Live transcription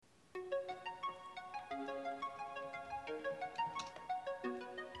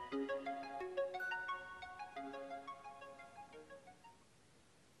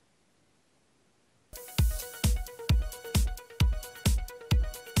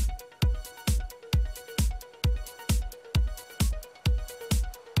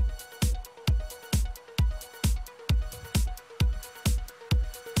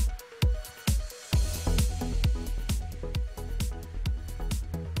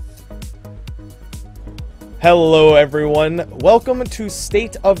Hello everyone, welcome to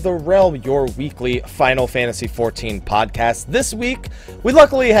State of the Realm, your weekly Final Fantasy XIV podcast. This week, we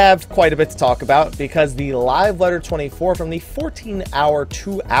luckily have quite a bit to talk about because the Live Letter 24 from the 14-hour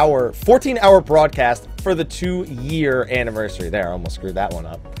broadcast for the 2-year anniversary. There, I almost screwed that one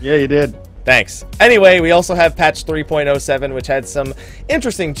up. Yeah, you did. Thanks. Anyway, we also have patch 3.07, which had some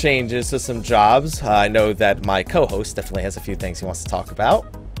interesting changes to some jobs. I know that my co-host definitely has a few things he wants to talk about.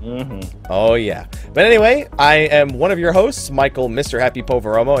 Oh yeah. But anyway, I am one of your hosts, Michael, Mr. Happy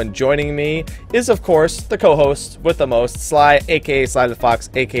Poveromo, and joining me is, of course, the co-host with the most, Sly, aka Sly the Fox,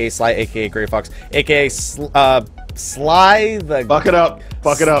 aka Sly, aka Gray Fox, aka Sly the... Fuck it up.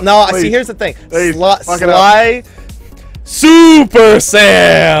 Fuck it up. No, please. see, here's the thing. Please, Sly Super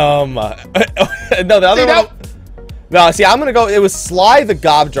Sam! No, the other one... No, see, I'm gonna go. It was Sly the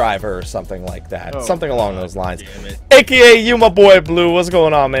Gob Driver or something like that. Oh, something along those lines. Damn it. AKA you, my boy Blue. What's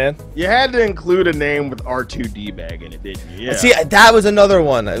going on, man? You had to include a name with R2D bag in it, didn't you? Yeah. See, that was another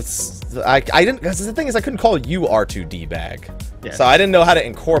one. I didn't. Because the thing is, I couldn't call you R2D bag, Yes. so I didn't know how to Because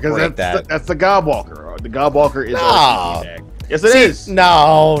incorporate that. that's the Gobwalker. The Gobwalker is No. R2D bag. Yes, it is.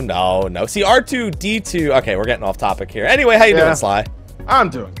 No. See, R2D2. Okay, we're getting off topic here. Anyway, how you doing, Sly? I'm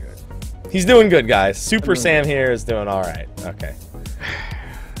doing good. He's doing good, guys. Super Sam here is doing all right. Okay.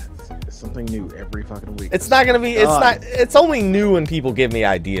 It's something new every fucking week. It's not gonna be. It's not. It's only new when people give me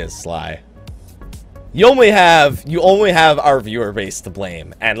ideas, Sly. You only have our viewer base to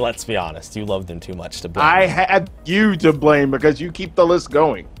blame, and let's be honest, you love them too much to blame. I had you to blame because you keep the list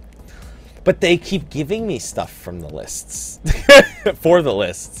going. But they keep giving me stuff from the lists for the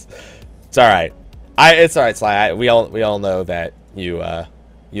lists. It's all right. It's all right, Sly. We all know that you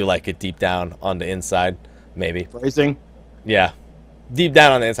like it deep down on the inside, maybe. Racing. Yeah, deep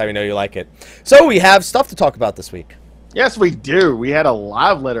down on the inside, we know you like it. So we have stuff to talk about this week. Yes, we do. We had a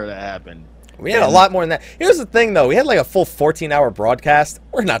live letter that happened. We had a lot more than that. Here's the thing, though. We had like a full 14-hour broadcast.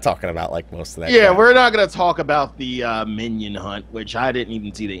 We're not talking about like most of that. Yeah, crap. we're not going to talk about the minion hunt, which I didn't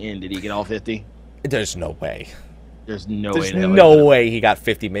even see the end. Did he get all 50? There's no way. There's no There's way. no way he got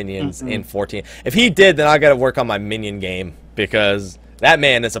 50 minions in 14. If he did, then I got to work on my minion game because that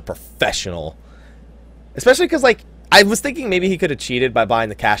man is a professional. Especially because, like, I was thinking maybe he could have cheated by buying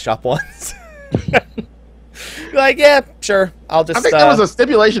the cash shop ones. Like, yeah, sure. I'll just. I think there was a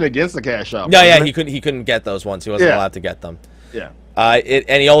stipulation against the cash shop. Yeah, wasn't he it? couldn't get those ones. He wasn't Yeah. allowed to get them. Yeah.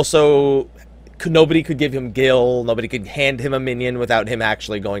 And he also nobody could give him gil. Nobody could hand him a minion without him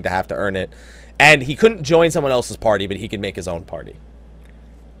actually going to have to earn it. And he couldn't join someone else's party, but he could make his own party.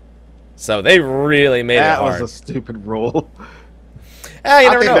 So they really made it hard. That was a stupid rule. You I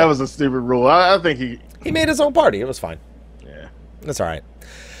never think know. that was a stupid rule. I think He made his own party. It was fine. Yeah. That's all right.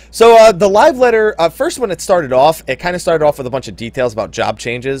 So the live letter, first when it started off, it kind of started off with a bunch of details about job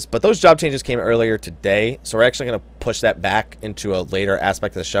changes, but those job changes came earlier today, so we're actually going to push that back into a later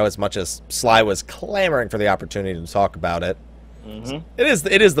aspect of the show, as much as Sly was clamoring for the opportunity to talk about it.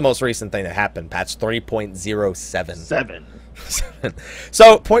 It is the most recent thing that happened, patch 3.07. 7.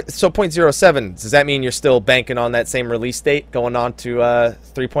 So 0.07, does that mean you're still banking on that same release date going on to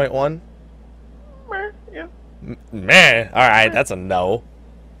 3.1? Yeah. Man, all right, that's a no.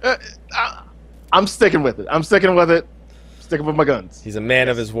 I'm sticking with it. Sticking with my guns. He's a man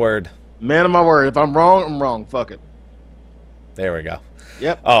of his word. Man of my word. If I'm wrong, I'm wrong. Fuck it. There we go.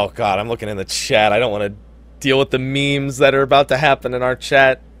 Yep. Oh, God, I'm looking in the chat. I don't want to deal with the memes that are about to happen in our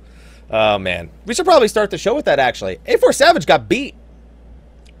chat. Oh, man. We should probably start the show with that, actually. A4 Savage got beat.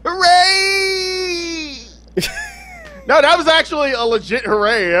 Hooray! No, that was actually a legit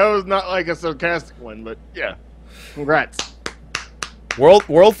hooray. That was not like a sarcastic one, but yeah. Congrats.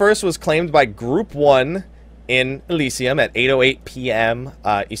 World First was claimed by Group 1 in Elysium at 8:08 p.m.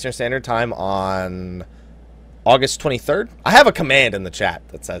 Eastern Standard Time on August 23rd. I have a command in the chat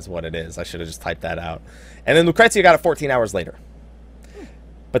that says what it is. I should have just typed that out. And then Lucrezia got it 14 hours later.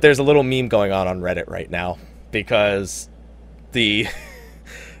 But there's a little meme going on Reddit right now because the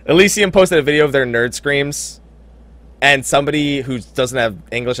Elysium posted a video of their nerd screams, and somebody who doesn't have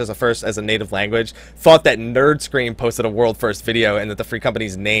English as a native language thought that Nerd Scream posted a world first video and that the free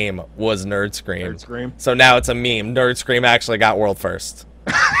company's name was Nerd Scream. Nerd Scream. So now it's a meme. Nerd Scream actually got world first.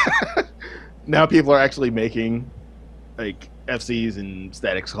 Now people are actually making like FCs and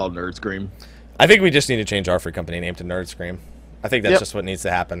statics called Nerd Scream. I think we just need to change our free company name to Nerd Scream. I think that's Yep. just what needs to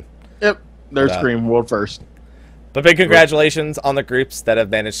happen. Yep. Nerd Scream world first. But big congratulations on the groups that have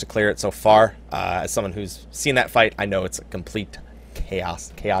managed to clear it so far. As someone who's seen that fight, I know it's a complete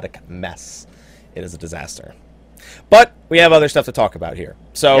chaotic mess. It is a disaster. But we have other stuff to talk about here.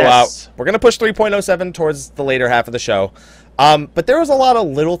 So Yes. we're going to push 3.07 towards the later half of the show. But there was a lot of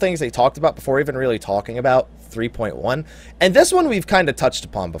little things they talked about before even really talking about 3.1. And this one we've kind of touched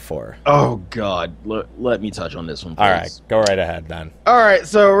upon before. Oh, God. Let me touch on this one, please. All right, go right ahead, then. All right,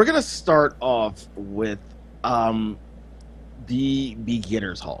 so we're going to start off with the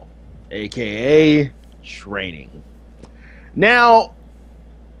Beginner's Hall, a.k.a. training. Now,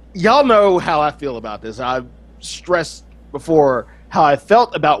 y'all know how I feel about this. I've stressed before how I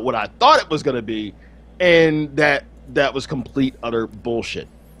felt about what I thought it was going to be, and that was complete, utter bullshit.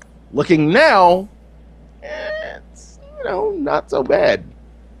 Looking now, it's, not so bad.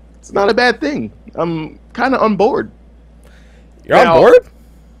 It's not a bad thing. I'm kind of on board. You're on board?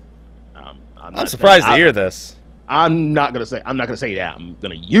 I'm surprised to hear this. I'm not gonna say that. I'm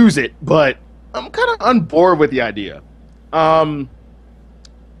gonna use it, but I'm kind of on board with the idea. Like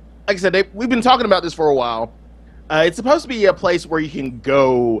I said, we've been talking about this for a while. It's supposed to be a place where you can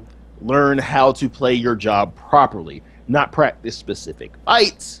go learn how to play your job properly, not practice specific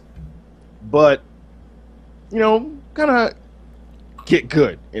fights, but kind of get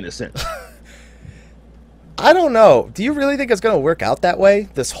good in a sense. I don't know. Do you really think it's going to work out that way?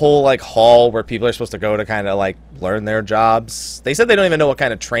 This whole hall where people are supposed to go to kind of learn their jobs. They said they don't even know what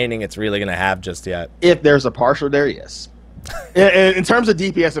kind of training it's really going to have just yet. If there's a parser there, yes. in terms of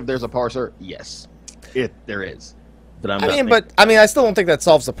DPS, if there's a parser, yes. If there is. But I still don't think that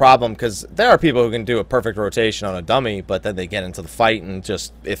solves the problem, because there are people who can do a perfect rotation on a dummy, but then they get into the fight and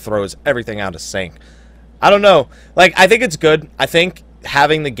it throws everything out of sync. I don't know. I think it's good. I think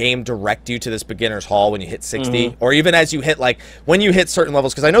having the game direct you to this beginner's hall when you hit 60, or even as you hit when you hit certain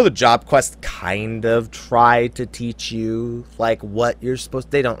levels, because I know the job quests kind of try to teach you what you're supposed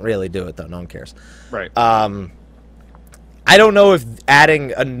to. They don't really do it though. No one cares. Right. I don't know if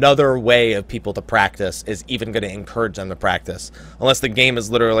adding another way of people to practice is even going to encourage them to practice, unless the game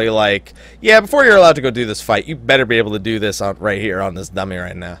is literally yeah, before you're allowed to go do this fight, you better be able to do this right here on this dummy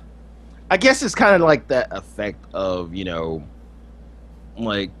right now. I guess it's kind of like that effect of,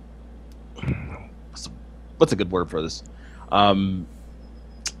 what's a good word for this? Kind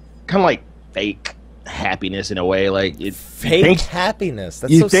of like fake happiness in a way. Fake happiness.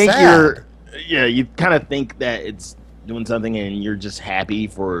 That's so sad. You kind of think that it's doing something and you're just happy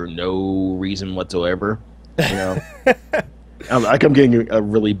for no reason whatsoever. I'm getting a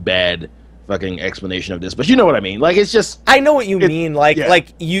really bad fucking explanation of this, but you know what I mean. It's just, I know what you mean.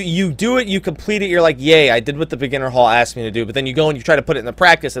 You do it, you complete it, you're like, yay, I did what the beginner hall asked me to do, but then you go and you try to put it in the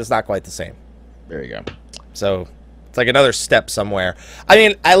practice, and it's not quite the same. There you go. So it's another step somewhere.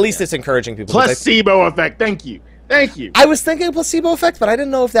 At least it's encouraging people. Placebo effect. Thank you. I was thinking placebo effect, but I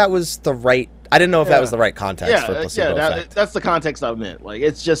didn't know if that was the right that was the right context for placebo effect. That's the context I meant.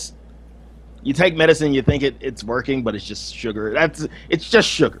 It's just, you take medicine, you think it's working, but it's just sugar. It's just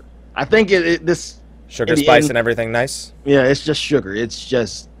sugar. I think this sugar, spice, and everything nice. Yeah, it's just sugar. It's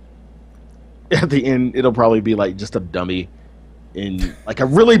just, at the end, it'll probably be just a dummy in a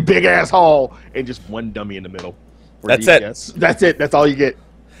really big ass hall and just one dummy in the middle. That's DPS. it. That's it. That's all you get.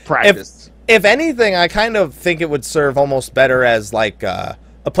 Practice. If anything, I kind of think it would serve almost better as a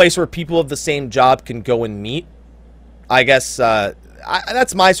place where people of the same job can go and meet. I guess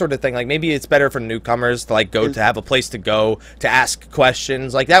that's my sort of thing. Maybe it's better for newcomers to to have a place to go to ask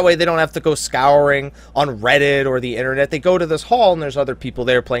questions. That way they don't have to go scouring on Reddit or the internet. They go to this hall and there's other people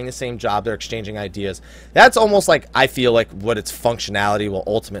there playing the same job. They're exchanging ideas. That's almost I feel what its functionality will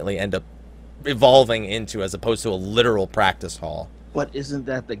ultimately end up evolving into, as opposed to a literal practice hall. But isn't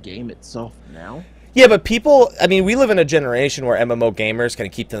that the game itself now? Yeah, but people, we live in a generation where MMO gamers kind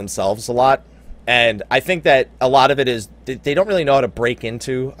of keep to themselves a lot. And I think that a lot of it is they don't really know how to break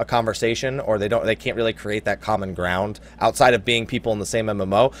into a conversation, or they can't really create that common ground outside of being people in the same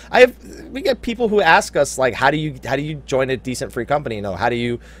MMO. We get people who ask us how do you join a decent free company? How do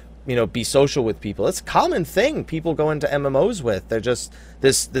you be social with people? It's a common thing people go into MMOs with. They're just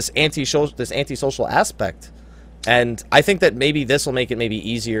this antisocial aspect. And I think that maybe this will make it maybe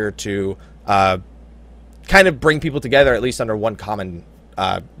easier to kind of bring people together, at least under one common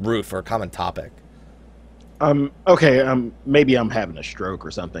roof or a common topic. Okay, maybe I'm having a stroke or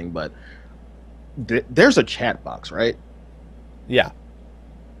something, but there's a chat box, right? Yeah.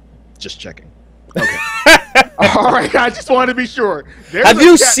 Just checking. Okay. All right, I just wanted to be sure. Have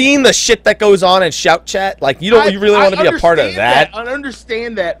you seen the shit that goes on in shout chat? You really want to be a part of that? I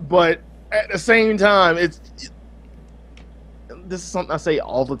understand that, but at the same time, this is something I say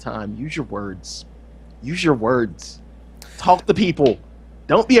all the time. Use your words. Use your words. Talk to people.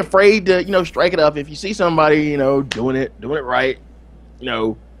 Don't be afraid to, strike it up. If you see somebody, doing it right,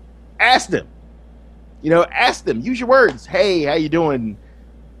 ask them. Ask them. Use your words. Hey, how you doing?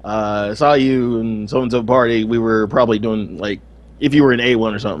 Saw you and so party. We were probably doing like if you were in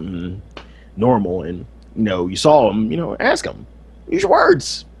A1 or something normal, and you saw him. Ask him. Use your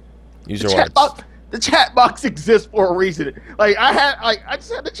words. Use your words. The chat box exists for a reason. Like I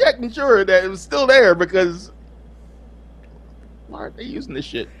just had to check and ensure that it was still there because why aren't they using this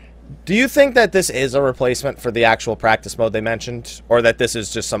shit? Do you think that this is a replacement for the actual practice mode they mentioned, or that this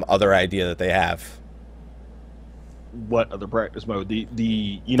is just some other idea that they have? What other practice mode?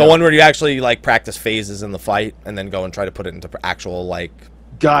 The one where you actually like practice phases in the fight and then go and try to put it into actual like.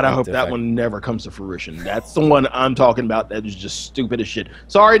 God, I hope that one never comes to fruition. That's the one I'm talking about. That is just stupid as shit.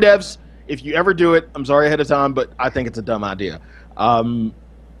 Sorry, devs. If you ever do it, I'm sorry ahead of time, but I think it's a dumb idea.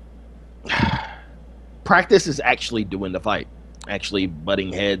 Practice is actually doing the fight, actually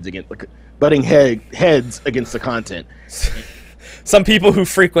butting heads against the content. Some people who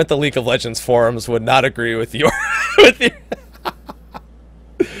frequent the League of Legends forums would not agree with your.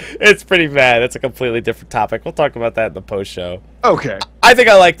 It's pretty bad. It's a completely different topic. We'll talk about that in the post show. Okay. I think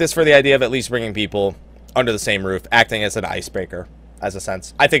I like this for the idea of at least bringing people under the same roof, acting as an icebreaker. As a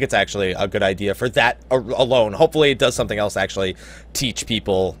sense, I think it's actually a good idea for that alone. Hopefully it does something else to actually teach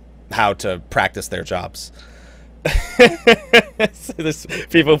people how to practice their jobs. So there's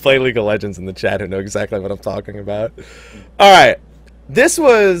people who play League of Legends in the chat who know exactly what I'm talking about. All right, this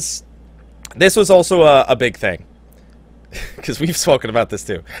was also a big thing because we've spoken about this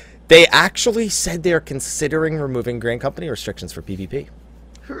too. They actually said they're considering removing Grand Company restrictions for PvP.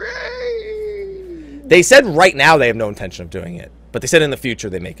 Hooray! They said right now they have no intention of doing it. But they said in the future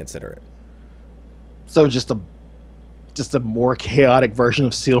they may consider it. So just a more chaotic version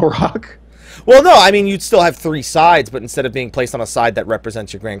of Seal Rock? Well, no, I mean, you'd still have 3 sides, but instead of being placed on a side that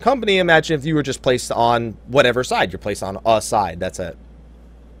represents your Grand Company, imagine if you were just placed on whatever side. You're placed on a side. That's it.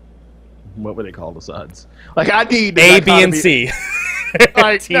 What would they call the sides? Like, I need A, B, and C.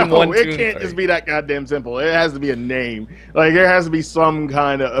 Like, Team no, 1, 2, it can't just be that goddamn simple. It has to be a name. Like, there has to be some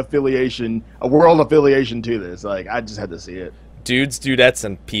kind of affiliation, a world affiliation to this. Like, I just had to see it. Dudes, dudettes,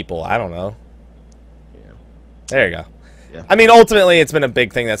 and people. I don't know. Yeah. There you go. Yeah. I mean, ultimately, it's been a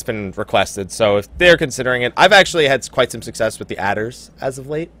big thing that's been requested. So if they're considering it, I've actually had quite some success with the adders as of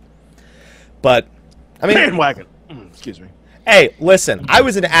late. But, I mean... Bandwagon. Excuse me. Hey, listen, I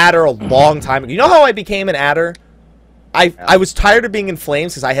was an adder a long time ago. You know how I became an adder? I was tired of being in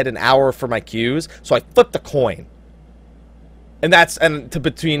flames because I had an hour for my queues, so I flipped a coin. And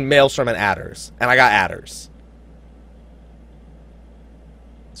between Maelstrom and adders. And I got adders.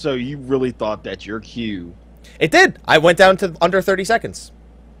 So you really thought that your queue... It did. I went down to under 30 seconds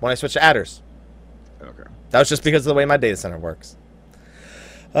when I switched to adders. Okay. That was just because of the way my data center works.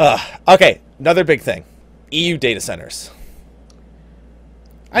 Okay, another big thing. EU data centers.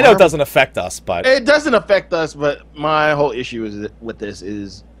 I know it doesn't affect us, but... It doesn't affect us, but my whole issue with this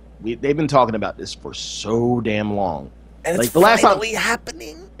is they've been talking about this for so damn long. And like it's the last finally time,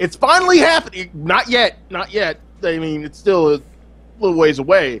 happening? It's finally happening. Not yet. Not yet. I mean, it's still a little ways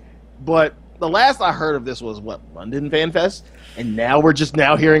away. But the last I heard of this was, what, London Fan Fest? And now we're just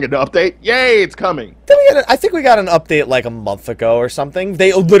now hearing an update? Yay, it's coming. I think we got an update like a month ago or something.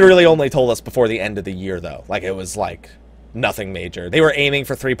 They literally only told us before the end of the year, though. Like, it was like... nothing major. They were aiming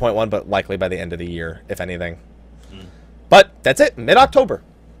for 3.1, but likely by the end of the year, if anything. But that's it. Mid-October.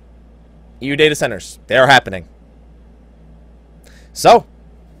 EU data centers. They are happening. So,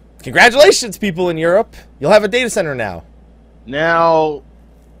 congratulations, people in Europe. You'll have a data center now. Now,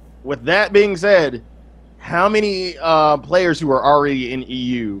 with that being said, how many players who are already in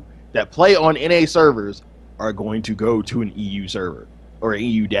EU that play on NA servers are going to go to an EU server or an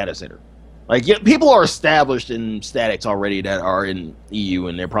EU data center? Like, yeah, people are established in statics already that are in EU,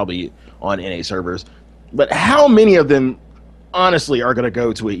 and they're probably on NA servers. But how many of them, honestly, are going to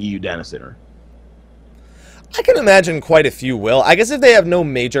go to an EU data center? I can imagine quite a few will. I guess if they have no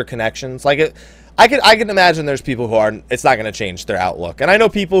major connections, like I can imagine there's people who are. It's not going to change their outlook. And I know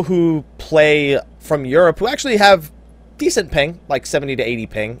people who play from Europe who actually have decent ping, like 70 to 80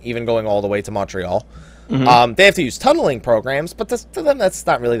 ping, even going all the way to Montreal. Mm-hmm. They have to use tunneling programs, but to them, that's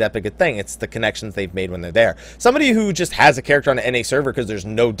not really that big a thing. It's the connections they've made when they're there. Somebody who just has a character on an NA server because there's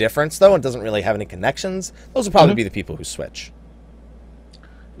no difference, though, and doesn't really have any connections, those will probably be the people who switch.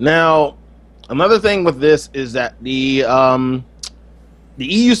 Now, another thing with this is that the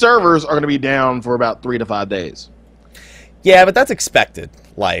EU servers are going to be down for about 3 to 5 days. Yeah, but that's expected.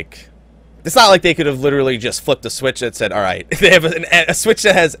 Like... it's not like they could have literally just flipped a switch that said, all right, they have a switch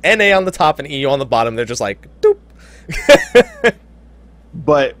that has NA on the top and EU on the bottom. They're just like, doop.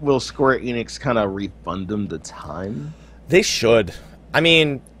 But will Square Enix kind of refund them the time? They should. I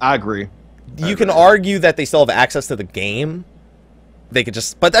mean... I agree. You can argue that they still have access to the game, they could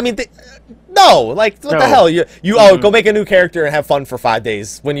just. But I mean, no. Like what No. the hell? You go make a new character and have fun for 5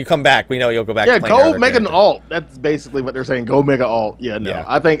 days. When you come back, we know you'll go back. Yeah, to playing your go other make an character. alt. That's basically what they're saying. Go make an alt. Yeah, no. Yeah.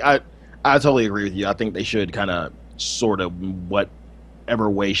 I think I totally agree with you. I think they should kind of, sort of, whatever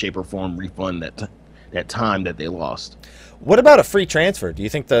way, shape, or form, refund that time that they lost. What about a free transfer? Do you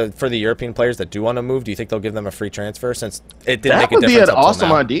think for the European players that do want to move, do you think they'll give them a free transfer since it didn't That make a would be difference? an up till awesome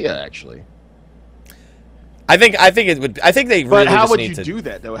now? idea, actually. I think it would. I think they really But how just would need you to do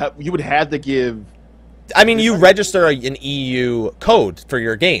that, though? You would have to give... I mean, you register an EU code for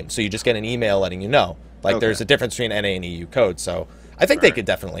your game, so you just get an email letting you know. Like, Okay. there's a difference between NA and EU code, so I think they Right. could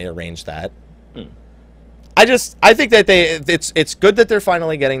definitely arrange that. Hmm. I think that it's good that they're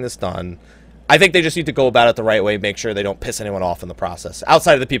finally getting this done. I think they just need to go about it the right way, make sure they don't piss anyone off in the process.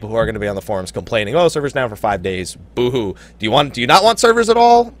 Outside of the people who are going to be on the forums complaining, "Oh, servers down for 5 days, boo-hoo." Do you not want servers at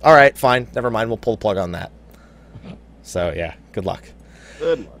all? All right, fine, never mind. We'll pull the plug on that. So yeah, good luck.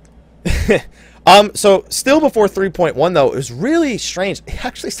 Good luck. So still before 3.1 though, it was really strange. He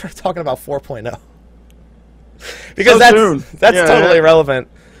actually started talking about 4.0 because So soon. that's Yeah, totally yeah. relevant.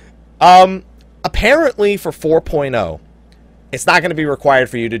 Apparently for 4.0, it's not going to be required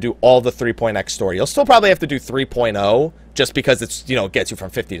for you to do all the 3.x story. You'll still probably have to do 3.0 just because it's, gets you from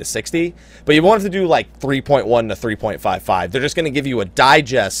 50 to 60, but you won't have to do like 3.1 to 3.55. They're just going to give you a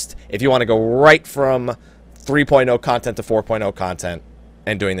digest if you want to go right from 3.0 content to 4.0 content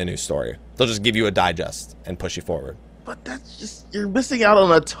and doing the new story. They'll just give you a digest and push you forward. But that's just... You're missing out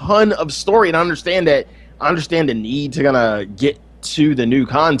on a ton of story, and I understand that. I understand the need to kind of get to the new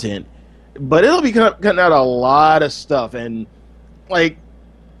content, but it'll be cutting out a lot of stuff. And, like...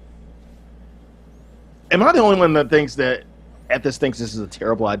 Am I the only one that thinks that Ethos thinks this is a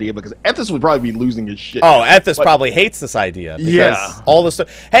terrible idea? Because Ethos would probably be losing his shit. Oh, Ethos But- probably hates this idea. Because Yeah. all the stuff.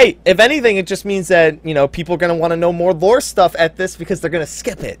 Hey, if anything, it just means that, people are going to want to know more lore stuff at this because they're going to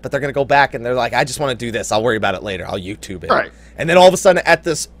skip it. But they're going to go back and they're like, I just want to do this. I'll worry about it later. I'll YouTube it. Right. And then all of a sudden,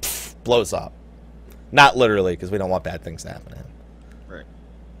 Ethos blows up. Not literally, because we don't want bad things to happen to him. Right.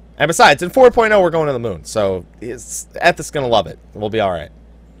 And besides, in 4.0, we're going to the moon. So Ethos is going to love it. We'll be all right.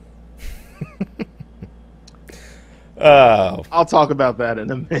 Oh, I'll talk about that in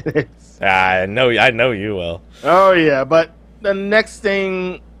a minute. I know you will. Oh, yeah, but the next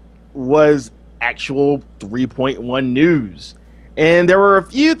thing was actual 3.1 news. And there were a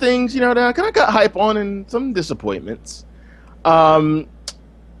few things, that I kind of got hype on and some disappointments. The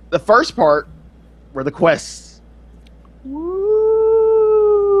first part were the quests. Woo!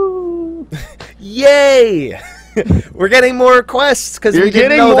 Yay! We're getting more quests because You're we didn't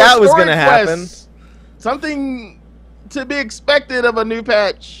getting know more that was story going to happen. quests. Something to be expected of a new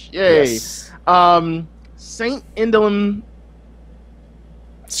patch. Yay. Yes. Saint Endlem.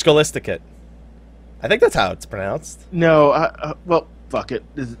 Scholisticate. I think that's how it's pronounced. No, well, fuck it.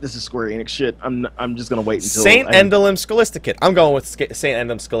 This is Square Enix shit. I'm just gonna wait until Saint Endelum Scholisticate. I'm going with Saint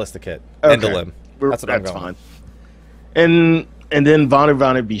Endelum Scholisticate. Okay. Endelum. That's what I'm going. Fine. And then Vanu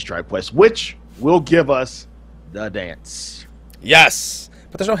Vanu Beast Tribe Quest, which will give us the dance. Yes,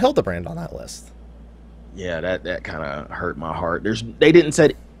 but there's no Hildebrand on that list. Yeah, that kind of hurt my heart. They didn't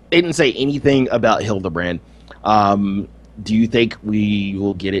say anything about Hildebrand. Do you think we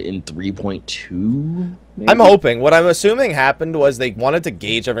will get it in 3.2? I'm hoping. What I'm assuming happened was they wanted to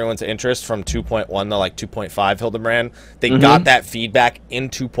gauge everyone's interest from 2.1 to like 2.5 Hildebrand. They got that feedback in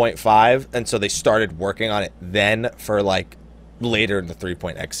 2.5, and so they started working on it then for like later in the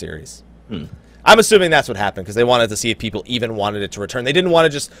 3.x series. I'm assuming that's what happened because they wanted to see if people even wanted it to return. They didn't want to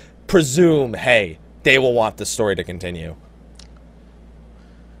just presume, hey, they will want the story to continue.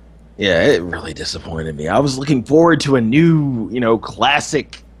 Yeah, it really disappointed me. I was looking forward to a new,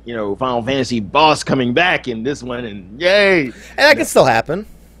 classic, Final Fantasy boss coming back in this one, and yay! And that can still happen.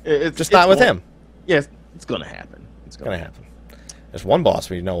 Just not with him. Yes, it's gonna happen. It's going to happen. There's one boss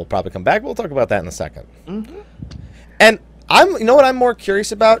we know will probably come back. We'll talk about that in a second. And what I'm more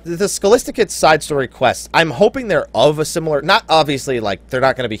curious about? The Scholisticate side story quests. I'm hoping they're of a similar, not obviously like they're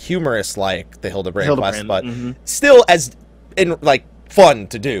not going to be humorous like the Hildebrand quest, but still as in like fun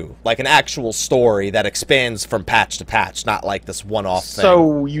to do, like an actual story that expands from patch to patch, not like this one-off thing.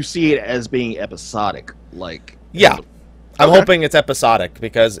 So you see it as being episodic, like Yeah. I'm Okay. hoping it's episodic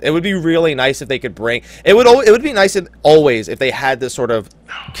because it would be really nice if they could bring it would be nice always if they had this sort of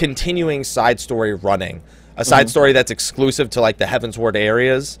continuing side story running, a side story that's exclusive to like the Heavensward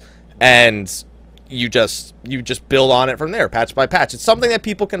areas, and you just build on it from there patch by patch. It's something that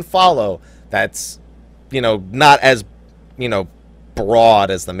people can follow that's not as broad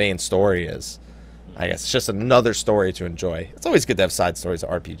as the main story is. I guess it's just another story to enjoy. It's always good to have side stories of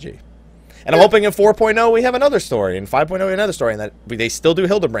RPG. And I'm hoping in 4.0 we have another story, in 5.0 we have another story, and that they still do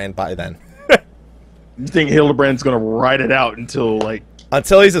Hildebrand by then. You think Hildebrand's gonna ride it out until like?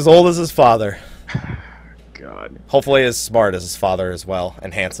 Until he's as old as his father. God. Hopefully as smart as his father as well,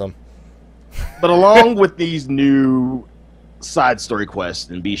 and handsome. But along with these new side story quests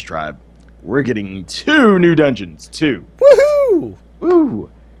in Beast Tribe, we're getting 2 new dungeons. 2. Woohoo!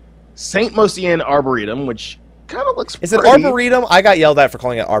 Woo! Saint Mosian Arboretum, which kind of looks. Is it pretty. Arboretum? I got yelled at for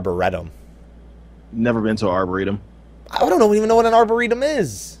calling it Arboretum. Never been to an arboretum. I don't even know what an arboretum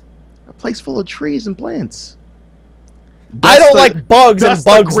is. A place full of trees and plants. I don't like bugs, and that's the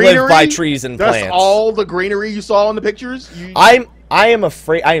bugs live greenery? by trees and That's plants. all the greenery you saw in the pictures? I am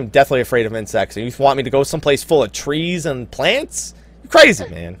afraid. I am definitely afraid of insects. And you want me to go someplace full of trees and plants? You're crazy,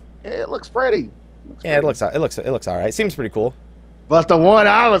 man. It looks pretty. Yeah, it looks all right. Seems pretty cool. But the one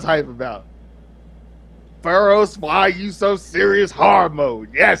I was hyped about, Pharaoh's Why You So Serious Hard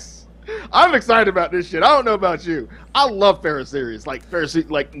Mode. Yes, I'm excited about this shit. I don't know about you. I love Pharaoh series, like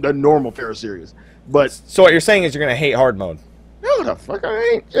the normal Pharaoh series. But So what you're saying is you're gonna hate hard mode. no, the fuck I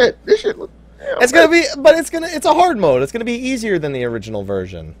ain't. Shit, this shit. It's gonna be, but it's a hard mode. It's gonna be easier than the original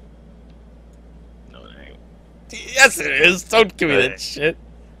version. No, it ain't. Yes, it is. Don't give me that shit.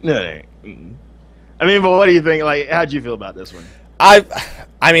 No, it ain't. I mean, but what do you think? Like, how'd you feel about this one?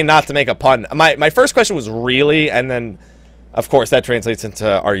 I mean, not to make a pun. My first question was really, and then, of course, that translates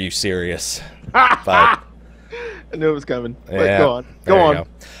into "Are you serious?" But I knew it was coming. But yeah, go on. there Go you on. go.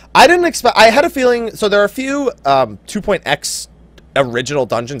 I didn't expect. I had a feeling. So there are a few 2.x original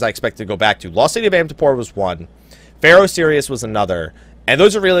dungeons I expected to go back to. Lost City of Amdapor was one. Pharaoh Sirius was another. And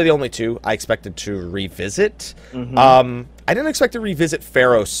those are really the only 2 I expected to revisit. Mm-hmm. I didn't expect to revisit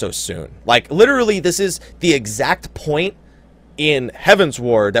Pharaoh so soon. Like, literally, this is the exact point in Heaven's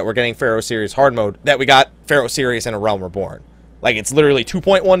Ward that we're getting Pharaoh Sirius hard mode that we got Pharaoh Sirius in A Realm Reborn. Like, it's literally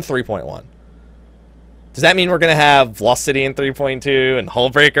 2.1, 3.1. Does that mean we're going to have Lost City in 3.2 and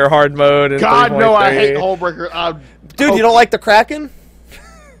Hullbreaker hard mode in 3.3? God, no, I hate Hullbreaker. Dude, you don't like the Kraken?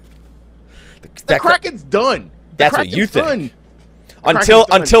 The Kraken's done. That's what you think.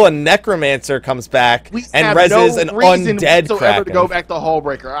 Until a necromancer comes back and reses an undead Kraken. To go back to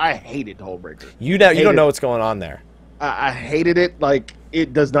Hullbreaker. I hated Hullbreaker. You don't know what's going on there. I hated it. Like,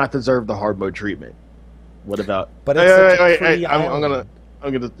 it does not deserve the hard mode treatment. What about? But it's such a pretty I'm island.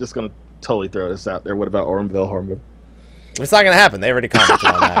 gonna totally throw this out there. What about Ormville hard mode? It's not gonna happen. They already commented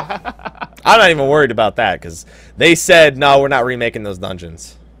on that. I'm not even worried about that because they said no, we're not remaking those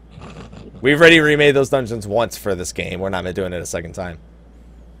dungeons. We've already remade those dungeons once for this game. We're not doing it a second time.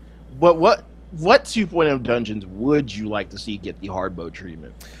 But what 2.0 dungeons would you like to see get the hard mode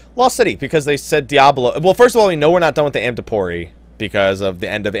treatment? Lost City, because they said Diablo. Well, first of all, we know we're not done with the Amdapori because of the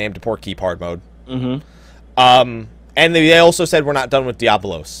end of Amdapor Keep hard mode. Mm-hmm. And they also said we're not done with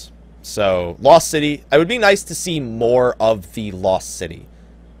Diablos. So, Lost City, it would be nice to see more of the Lost City.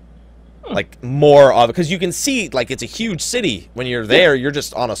 Like, more of it. Because you can see, like, it's a huge city. When you're there, you're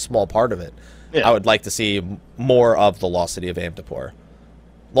just on a small part of it. Yeah. I would like to see more of the Lost City of Amdapor.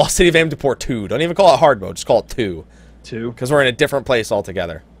 Lost City of Amdapor 2. Don't even call it hard mode. Just call it 2. 2? Because we're in a different place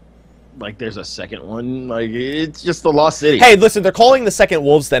altogether. Like, there's a second one? Like, it's just the Lost City. Hey, listen, they're calling the second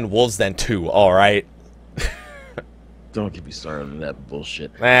Wolves Den 2, alright? Don't get me started on that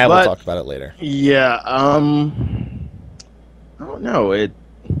bullshit. We'll talk about it later. Yeah, I don't know.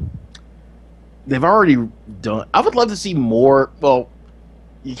 They've already done... I would love to see more... Well,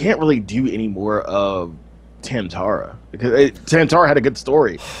 you can't really do any more of Tamtara. Because Tamtara had a good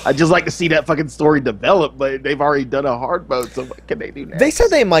story. I'd just like to see that fucking story develop, but they've already done a hard mode, so what can they do next? They said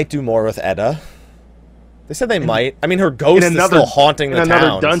they might do more with Edda. They said they might. I mean, her ghost is still haunting the towns. In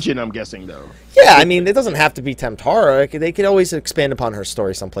another dungeon, I'm guessing, though. Yeah, I mean, it doesn't have to be Tamtara. They could always expand upon her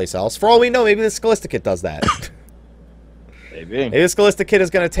story someplace else. For all we know, maybe the Scalista Kid does that. Maybe. Maybe the Scalista Kid is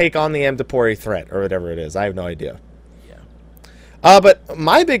going to take on the Amdapori threat, or whatever it is. I have no idea. Yeah. But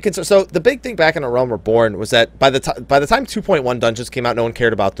my big concern... So, the big thing back in A Realm Reborn was that by the time 2.1 dungeons came out, no one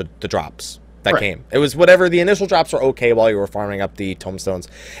cared about the drops that came. It was whatever. The initial drops were okay while you were farming up the tomestones.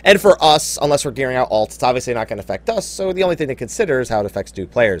 And for us, unless we're gearing out alts, it's obviously not going to affect us, so the only thing to consider is how it affects new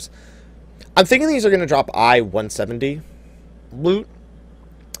players. I'm thinking these are going to drop I-170 loot,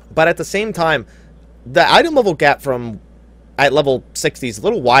 but at the same time, the item level gap from at level 60 is a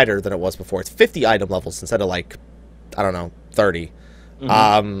little wider than it was before. It's 50 item levels instead of, like, I don't know, 30.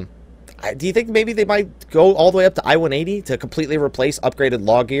 Mm-hmm. Do you think maybe they might go all the way up to I-180 to completely replace upgraded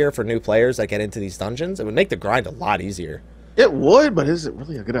log gear for new players that get into these dungeons? It would make the grind a lot easier. It would, but is it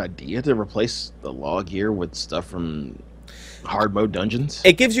really a good idea to replace the log gear with stuff from hard mode dungeons?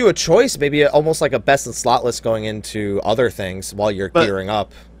 It gives you a choice, maybe almost like a best in slot list going into other things while you're gearing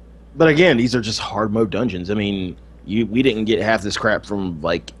up. But again, these are just hard mode dungeons. I mean, we didn't get half this crap from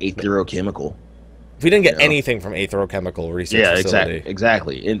like Aetherochemical. We didn't get anything from Aetherochemical Research Facility.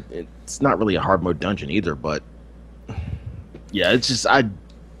 Exactly. It's not really a hard mode dungeon either, but yeah, it's just I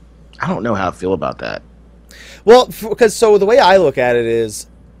don't know how I feel about that. Well, because so the way I look at it is,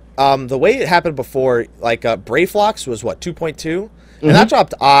 the way it happened before, like Brayflox was what 2.2, and that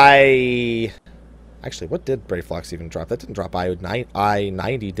dropped Actually, what did Brayflox even drop? That didn't drop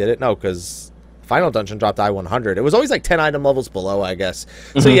I-90, did it? No, because Final Dungeon dropped I-100. It was always like 10 item levels below, I guess.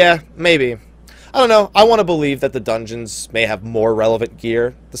 So yeah, maybe. I don't know. I want to believe that the dungeons may have more relevant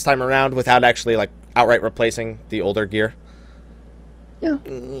gear this time around without actually like outright replacing the older gear. Yeah,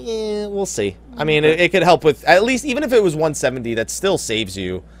 we'll see. I mean, it could help with, at least, even if it was 170, that still saves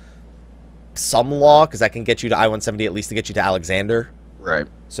you some law, because that can get you to I-170 at least to get you to Alexander. Right.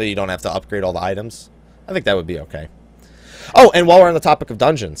 So you don't have to upgrade all the items. I think that would be okay. Oh, and while we're on the topic of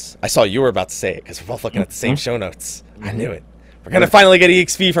dungeons, I saw you were about to say it, because we're both looking at the same show notes. I knew it. We're going to finally get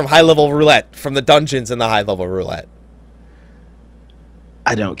EXP from high-level roulette, from the dungeons in the high-level roulette.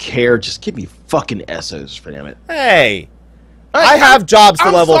 I don't care. Just give me fucking Essos, for damn it. Hey! I have jobs to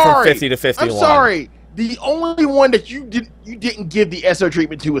level from 50 to 51. I'm sorry. The only one that you didn't give the SO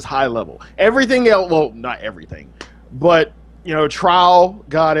treatment to was high level. Everything else, well, not everything, but you know, trial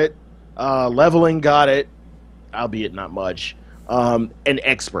got it, leveling got it, albeit not much, and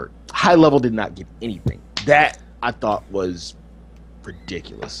expert. High level did not get anything. That I thought was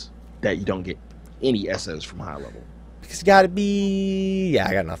ridiculous. That you don't get any SOs from high level. Because you gotta be. Yeah,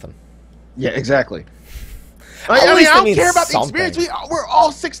 I got nothing. Yeah, exactly. I don't care about the experience. We're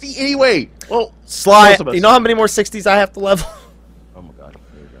all 60 anyway. Well, Sly, you know how many more 60s I have to level? Oh my god,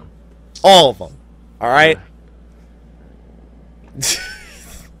 there you go. All of them. All right.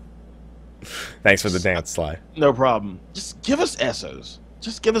 Thanks for the dance, Sly. No problem. Just give us SOs.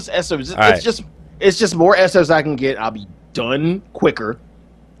 Just give us SOs. Right. It's just more SOs I can get. I'll be done quicker.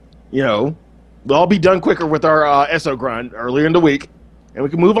 You know, we'll all be done quicker with our SO grind earlier in the week, and we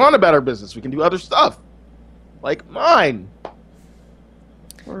can move on about our business. We can do other stuff. Like mine.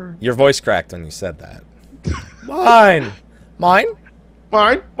 Your voice cracked when you said that. Mine. Mine?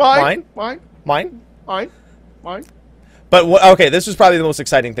 Mine? Mine? Mine? Mine? Mine? Mine? But, okay, this was probably the most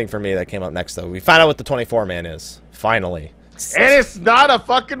exciting thing for me that came up next, though. We found out what the 24-man is. Finally. And it's not a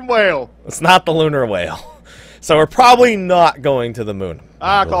fucking whale. It's not the lunar whale. So we're probably not going to the moon.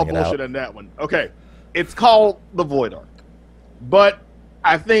 I call bullshit on that one. Okay. It's called the Void Ark. But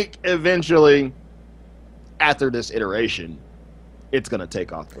I think eventually, after this iteration, it's going to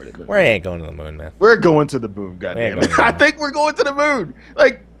take off for the moon. We ain't going to the moon, man. We're going to the moon, goddammit. I think we're going to the moon.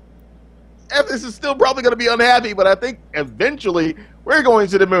 Like, this is still probably going to be unhappy, but I think eventually we're going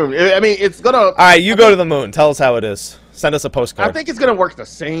to the moon. I mean, it's going to... All right, you go to the moon. Tell us how it is. Send us a postcard. I think it's going to work the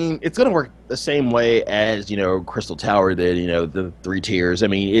same... It's going to work the same way as, you know, Crystal Tower did, you know, the 3 tiers. I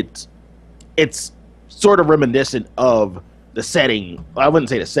mean, it's sort of reminiscent of the setting. I wouldn't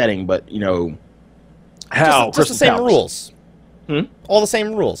say the setting, but, you know... How just the same rules. All the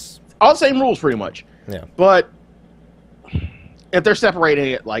same rules. All the same rules, pretty much. Yeah. But if they're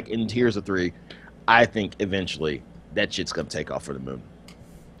separating it like in tiers of 3, I think eventually that shit's gonna take off for the moon.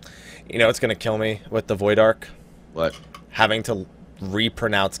 You know what's gonna kill me with the Void Ark? What? Having to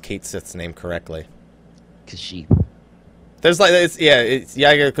repronounce Cait Sith's name correctly. Kashyyyth. There's like you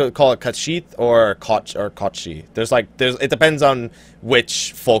gotta call it Kashyyyth or Kotchi. It depends on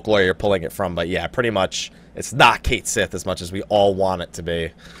which folklore you're pulling it from, but yeah, pretty much it's not Cait Sith as much as we all want it to be.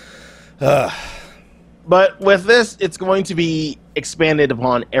 But with this, it's going to be expanded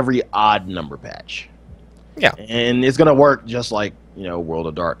upon every odd number patch. Yeah, and it's gonna work just like, you know, World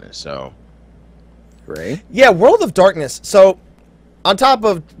of Darkness. So, great. Yeah, World of Darkness. So, on top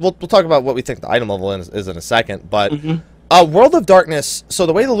of we'll talk about what we think the item level is in a second, but. World of Darkness, so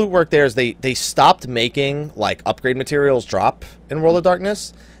the way the loot worked there is they stopped making, like, upgrade materials drop in World of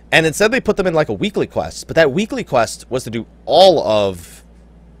Darkness, and instead they put them in, like, a weekly quest. But that weekly quest was to do all of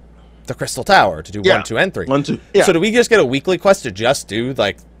the Crystal Tower, to do 1, 2, and 3. 1, 2, yeah. So do we just get a weekly quest to just do,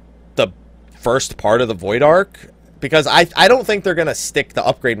 like, the first part of the Void Ark? Because I don't think they're going to stick the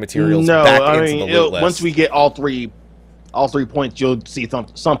upgrade materials back into the loot list. Once we get all three points, you'll see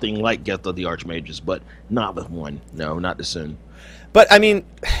something like Get the Archmages, but not with 1. No, not this soon. But, I mean,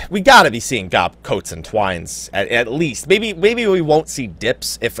 we gotta be seeing coats and twines, at least. Maybe we won't see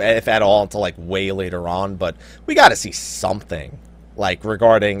dips, if at all, until, like, way later on, but we gotta see something, like,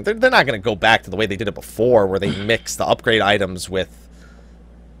 regarding... They're not gonna go back to the way they did it before, where they mix the upgrade items with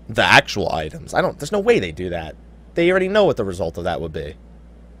the actual items. There's no way they do that. They already know what the result of that would be.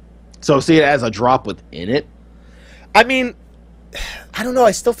 So see it as a drop within it? I mean, I don't know.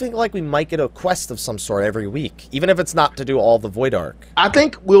 I still feel like we might get a quest of some sort every week, even if it's not to do all the Void Arc. I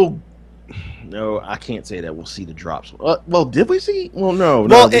think we'll. No, I can't say that we'll see the drops. Well, did we see? Well, no.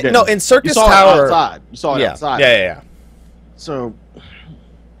 Well, we didn't. no. In Circus you saw Tower, it outside. You saw it outside. Yeah. So,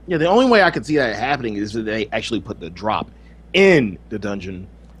 yeah, the only way I could see that happening is that they actually put the drop in the dungeon,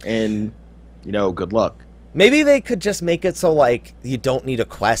 and good luck. Maybe they could just make it so like you don't need a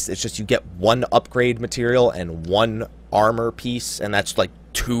quest. It's just you get one upgrade material and one armor piece, and that's like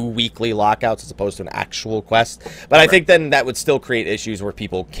 2 weekly lockouts as opposed to an actual quest. But I think then that would still create issues where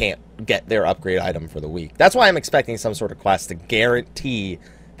people can't get their upgrade item for the week. That's why I'm expecting some sort of quest to guarantee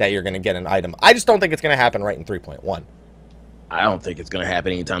that you're going to get an item. I just don't think it's going to happen right in 3.1. I don't think it's going to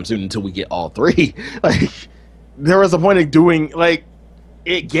happen anytime soon until we get all 3. Like, there was a point of doing, like,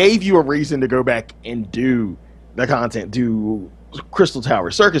 it gave you a reason to go back and do the content, do Crystal Tower,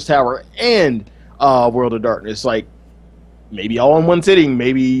 Circus Tower, and World of Darkness. Like, maybe all in one sitting,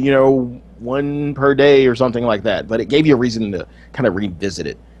 maybe, one per day or something like that. But it gave you a reason to kind of revisit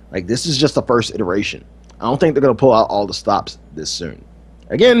it. Like, this is just the first iteration. I don't think they're going to pull out all the stops this soon.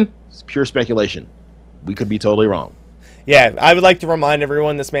 Again, it's pure speculation. We could be totally wrong. Yeah, I would like to remind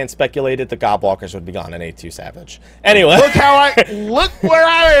everyone this man speculated the Gobwalkers would be gone in A2 Savage. Anyway. Look where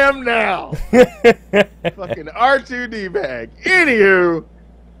I am now. Fucking R2D bag. Anywho.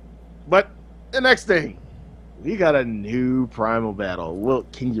 But the next thing. We got a new Primal battle. Well,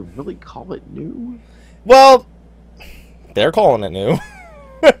 can you really call it new? Well, they're calling it new.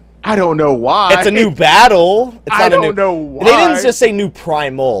 I don't know why. It's a new battle. It's I don't know why. They didn't just say new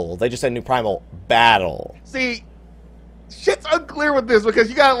Primal. They just said new Primal battle. See, shit's unclear with this because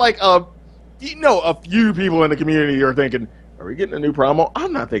you got like a few people in the community are thinking, are we getting a new Primal?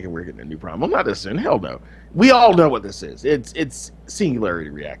 I'm not thinking we're getting a new Primal. Not this soon. Hell no. We all know what this is. It's Singularity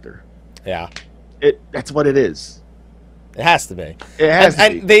Reactor. Yeah. That's what it is. It has to be. It has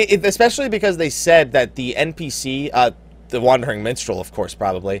to be. Especially because they said that the NPC, the Wandering Minstrel, of course,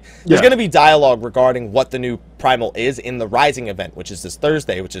 probably, there's going to be dialogue regarding what the new Primal is in the Rising event, which is this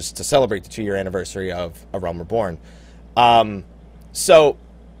Thursday, which is to celebrate the 2-year anniversary of A Realm Reborn. So,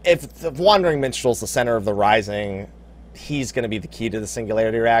 if the Wandering Minstrel's the center of the Rising, he's going to be the key to the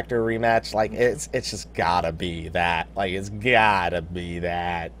Singularity Reactor rematch. Like, it's just gotta be that. Like, it's gotta be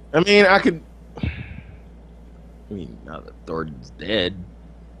that. I mean, now that Thornton's dead,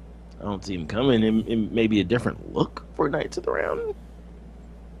 I don't see him coming in maybe a different look for Knights of the Round.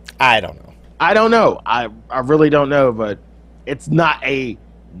 I don't know. I really don't know, but it's not a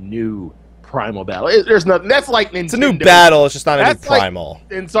new Primal battle. There's nothing. That's like Nintendo. It's a new battle. It's just not a new Primal.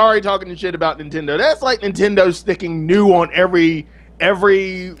 And sorry talking shit about Nintendo. That's like Nintendo sticking new on every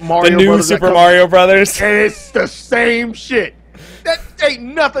Mario. The new Brothers Super Mario Brothers. And it's the same shit. That ain't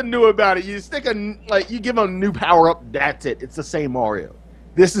nothing new about it. You stick you give them a new power up. That's it. It's the same Mario.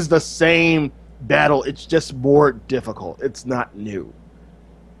 This is the same battle. It's just more difficult. It's not new.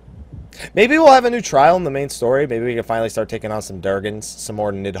 Maybe we'll have a new trial in the main story. Maybe we can finally start taking on some Durgans, some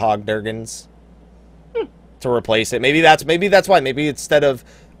more Nidhogg Durgans to replace it. Maybe that's why. Maybe instead of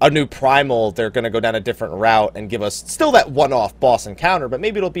a new Primal, they're going to go down a different route and give us still that one-off boss encounter, but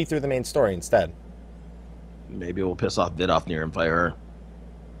maybe it'll be through the main story instead. Maybe we'll piss off Vidofnir and play her.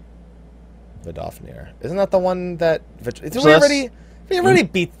 Vidofnir. Isn't that the one that... We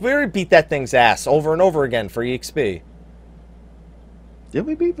already beat that thing's ass over and over again for EXP. Did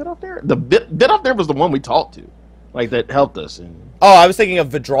we beat Vidofnir? Vidofnir was the one we talked to. Like, that helped us. Oh, I was thinking of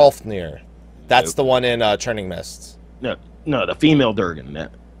Vidrolfnir. That's the one in Churning Mists. No, the female Durgan.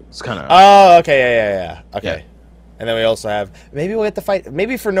 That's kind of... Oh, okay, yeah. Okay. Yeah. And then we also have... Maybe we'll get to fight...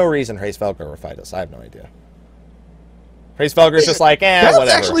 Maybe for no reason, Hraesvelgr will fight us. I have no idea. Hraesvelgr's just like, whatever.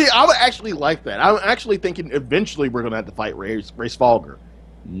 I would actually like that. I'm actually thinking eventually we're going to have to fight Hraesvelgr.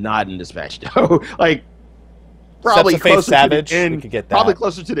 Not in this match, though. Like, probably closer Savage, to the end. we could get that. Probably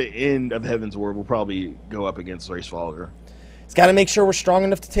closer to the end of Heaven's Ward, we'll probably go up against Hraesvelgr. It's got to make sure we're strong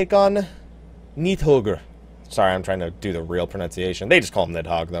enough to take on Nidhogg. Sorry, I'm trying to do the real pronunciation. They just call him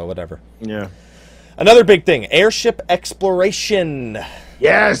Nidhogg, though. Whatever. Yeah. Another big thing. Airship exploration.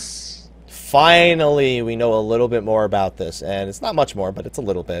 Yes! Finally, we know a little bit more about this. And it's not much more, but it's a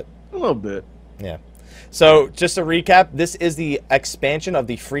little bit. A little bit. Yeah. So, just to recap, this is the expansion of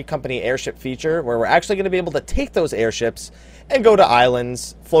the Free Company airship feature, where we're actually going to be able to take those airships and go to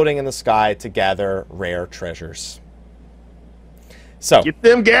islands floating in the sky to gather rare treasures. So, get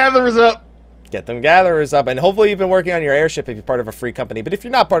them gatherers up. Get them gatherers up. And hopefully you've been working on your airship if you're part of a free company. But if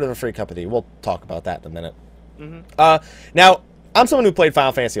you're not part of a free company, we'll talk about that in a minute. Mm-hmm. Now, I'm someone who played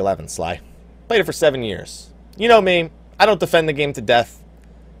Final Fantasy XI, Sly. Played it for 7 years. You know me. I don't defend the game to death.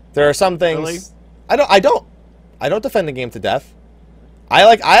 There are some things... Really? I don't defend the game to death.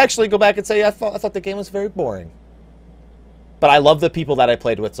 I actually go back and say I thought the game was very boring. But I love the people that I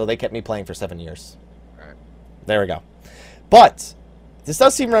played with, so they kept me playing for 7 years. Right. There we go. But this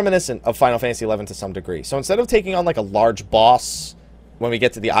does seem reminiscent of Final Fantasy XI to some degree. So instead of taking on like a large boss when we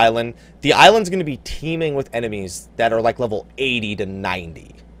get to the island's going to be teaming with enemies that are like level 80 to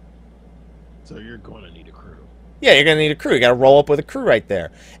 90. So you're going to need a crew. Yeah, you're going to need a crew. You got to roll up with a crew right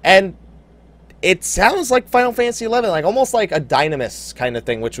there. And it sounds like Final Fantasy XI, like almost like a Dynamis kind of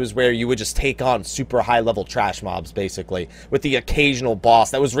thing, which was where you would just take on super high-level trash mobs, basically, with the occasional boss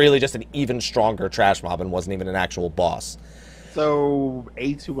that was really just an even stronger trash mob and wasn't even an actual boss. So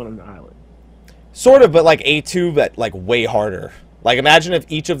A2 on an island. Sort of, but like A2, but like way harder. Like, imagine if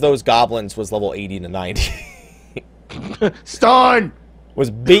each of those goblins was level 80 to 90. Stun!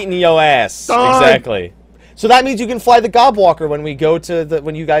 Was beating your ass. Stun! Exactly. So that means you can fly the Gobwalker when we go to the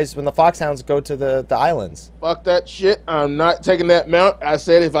when the Foxhounds go to the islands. Fuck that shit. I'm not taking that mount. I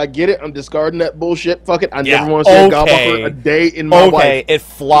said if I get it, I'm discarding that bullshit. Fuck it. I Yeah, never want to see okay. a Gobwalker a day in my life. Okay, it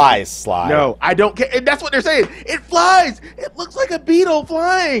flies, Sly. No, I don't care. And that's what they're saying. It flies. It looks like a beetle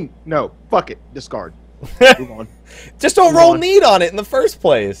flying. No, fuck it. Discard. Move on. Just don't Move roll on. need on it in the first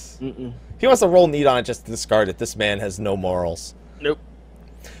place. Mm-mm. He wants to roll need on it just to discard it. This man has no morals. Nope.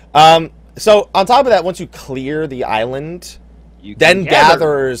 So on top of that, once you clear the island, You can then gather.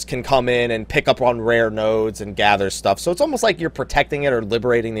 gatherers can come in and pick up on rare nodes and gather stuff. So it's almost like you're protecting it or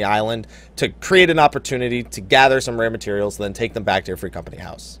liberating the island to create an opportunity to gather some rare materials and then take them back to your free company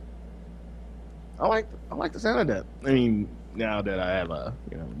house. I like the sound of that. I mean, now that I have a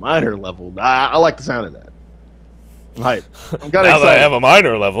minor level, I like the sound of that. Like, I'm kind of excited. a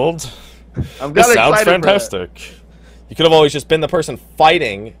minor leveled, I'm kinda excited for that. You could have always just been the person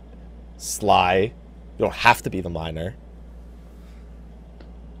fighting, Sly. You don't have to be the miner.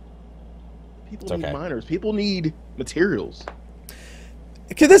 People It's need okay. miners. People need materials.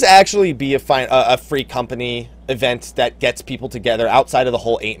 Could this actually be a free company event that gets people together outside of the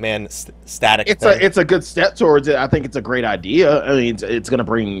whole 8-man static thing? It's a good step towards it. I think it's a great idea. I mean, it's going to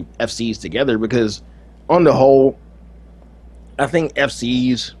bring FCs together because, on the whole, I think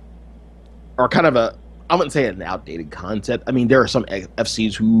FCs are kind of I wouldn't say an outdated concept. I mean, there are some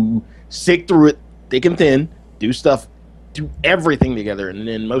FCs who stick through it thick and thin, do everything together, and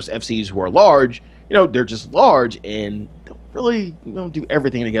then most FCs who are large, they're just large and don't really do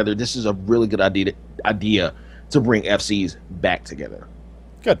everything together. This is a really good idea to bring FCs back together.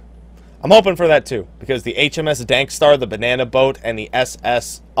 Good. I'm hoping for that too, because the HMS Dankstar, the Banana Boat, and the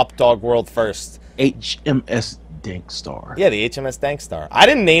SS Updog World First. HMS Dankstar. Yeah, the HMS Dankstar. I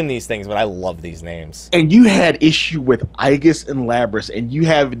didn't name these things, but I love these names. And you had issue with Aegis and Labris, and you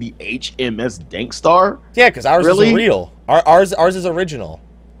have the HMS Dankstar? Yeah, because ours Really? is real. Ours is original.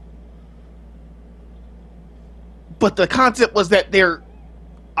 But the concept was that they're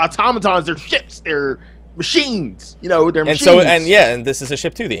automatons, they're ships, they're machines. They're machines. And this is a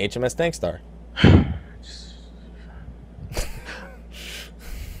ship too, the HMS Dankstar.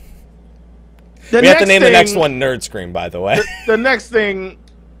 We have to name the next one Nerd Scream, by the way. The next thing,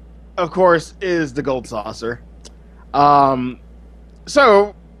 of course, is the Gold Saucer.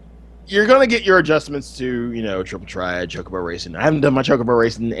 So you're gonna get your adjustments to Triple Triad, Chocobo Racing. I haven't done my Chocobo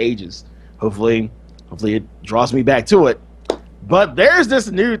Racing in ages. Hopefully it draws me back to it. But there's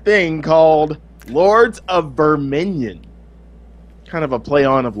this new thing called Lords of Vermilion. Kind of a play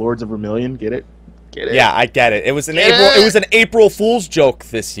on of Lords of Vermilion. Get it? Get it? Yeah, I get it. It was an April Fool's joke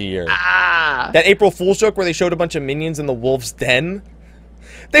this year. That April Fool's joke where they showed a bunch of minions in the wolf's den.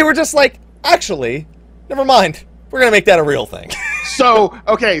 They were just like, actually, never mind. We're gonna make that a real thing. So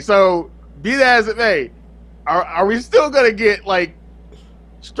be that as it may, are we still gonna get like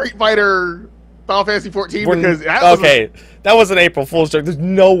Street Fighter, Final Fantasy 14? Because that was an April Fool's joke. There's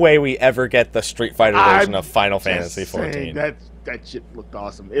no way we ever get the Street Fighter version of Final Fantasy 14. That shit looked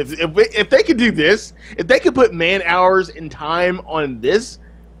awesome. If they could do this, if they could put man hours and time on this,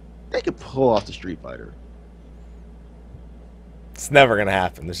 they could pull off the Street Fighter. It's never gonna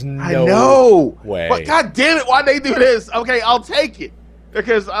happen. There's no I know way. But god damn it, why'd they do this? Okay, I'll take it.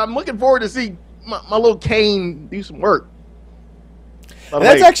 Because I'm looking forward to see my little Kane do some work. And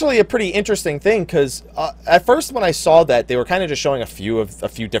that's actually a pretty interesting thing, because at first when I saw that, they were kind of just showing a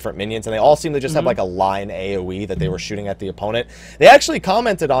few different minions, and they all seemed to just have like a line AoE that they were shooting at the opponent. They actually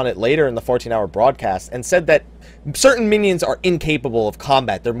commented on it later in the 14-hour broadcast and said that certain minions are incapable of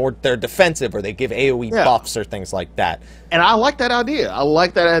combat. They're defensive, or they give AoE buffs or things like that. And I like that idea. I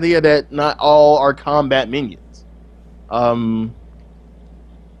like that idea that not all are combat minions.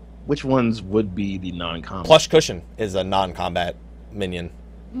 Which ones would be the non-combat? Plush Cushion is a non-combat minion.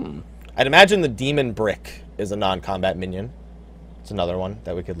 I'd imagine the Demon Brick is a non-combat minion. It's another one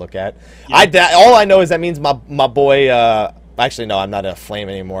that we could look at. Yeah. All I know is that means my boy. Actually, no, I'm not a flame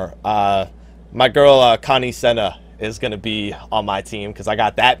anymore. My girl Connie Senna is gonna be on my team because I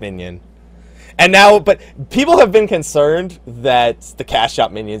got that minion. And now, but people have been concerned that the cash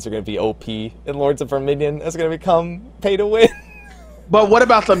out minions are gonna be OP and Lords of Verminion is gonna become pay to win. But what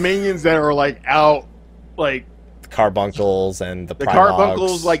about the minions that are like out, like the carbuncles and the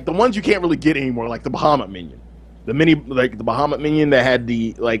carbuncles, like the ones you can't really get anymore, like the Bahamut minion, the Bahamut minion that had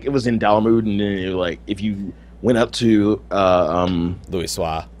the like it was in Dalamud, and then it, like if you went up to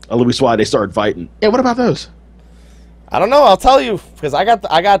Louisoix, they started fighting. Yeah, what about those? I don't know. I'll tell you because I got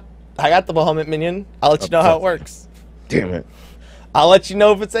the Bahamut minion. I'll let you know how it works. Damn it! I'll let you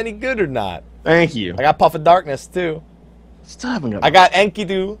know if it's any good or not. Thank you. I got Puff of Darkness too. Still haven't got. I got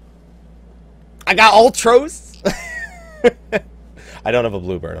Enkidu. I got Ultros. I don't have a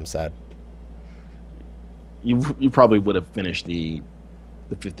Bluebird. I'm sad. You probably would have finished the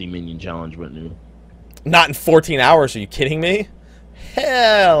 50 minion challenge, wouldn't you? Not in 14 hours. Are you kidding me?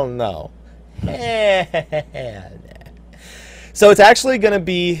 Hell no. Hell no. So it's actually going to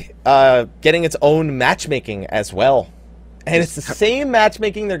be getting its own matchmaking as well. And it's the same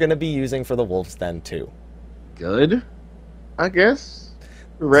matchmaking they're going to be using for the Wolves Den too. Good. I guess.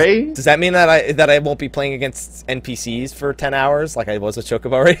 Ray? Does that mean that I won't be playing against NPCs for 10 hours like I was with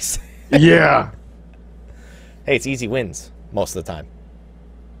Chocobo Race? Yeah. Hey, it's easy wins most of the time.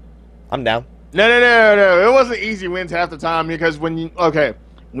 I'm down. No. It wasn't easy wins half the time because when you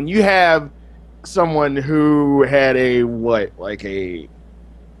have someone who had a really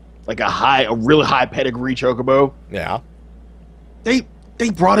high pedigree Chocobo. Yeah. They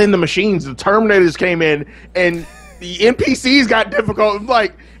brought in the machines. The Terminators came in and the NPCs got difficult.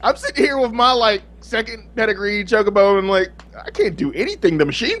 Like I'm sitting here with my second pedigree Chocobo and I can't do anything. The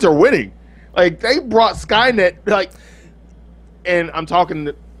machines are winning. Like they brought Skynet and I'm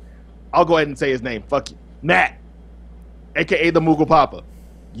talking. I'll go ahead and say his name. Fuck you, Matt, aka the Moogle Papa.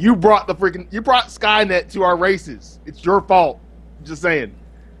 You brought Skynet to our races. It's your fault. I'm just saying.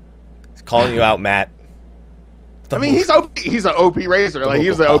 He's calling you out, Matt. He's OP. He's an OP racer.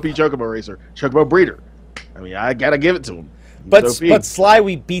 He's an OP Chocobo racer, Chocobo breeder. I gotta give it to him. But Sly,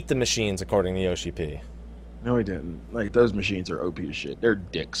 we beat the machines according to Yoshi P. No, he didn't. Those machines are OP as shit. They're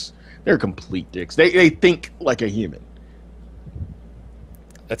dicks. They're complete dicks. They think like a human.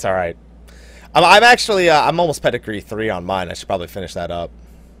 That's all right. I'm actually I'm almost pedigree 3 on mine. I should probably finish that up.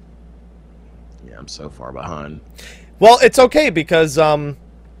 Yeah, I'm so far behind. Well, it's okay because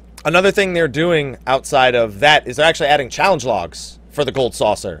another thing they're doing outside of that is they're actually adding challenge logs for the Gold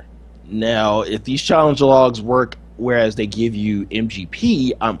Saucer. Now, if these challenge logs work, whereas they give you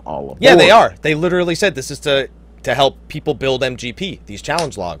MGP, I'm all aboard. Yeah, they are. They literally said this is to help people build MGP. These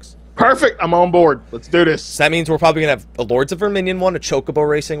challenge logs. Perfect. I'm on board. Let's do this. So that means we're probably gonna have a Lords of Verminion one, a Chocobo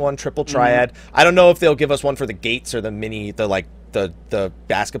Racing one, Triple Triad. I don't know if they'll give us one for the gates or the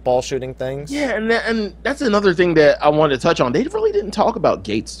basketball shooting things. Yeah, and that's another thing that I wanted to touch on. They really didn't talk about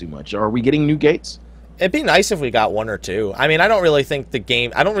gates too much. Are we getting new gates? It'd be nice if we got 1 or 2. I don't really think the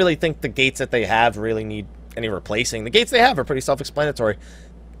gates that they have really need any replacing. The gates they have are pretty self-explanatory.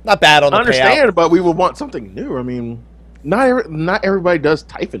 Not bad on the payout. I understand, but we would want something new. Not everybody does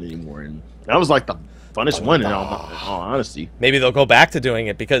Typhon anymore, and that was the funnest one in all honesty. Maybe they'll go back to doing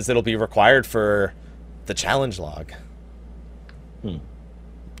it because it'll be required for the challenge log.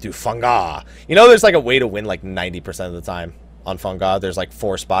 Do Funga. There's a way to win 90% of the time on Funga. There's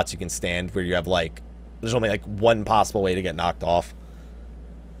 4 spots you can stand where you have there's only one possible way to get knocked off.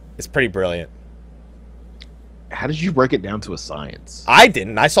 It's pretty brilliant. How did you break it down to a science? I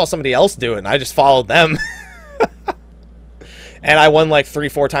didn't. I saw somebody else do it, and I just followed them. And I won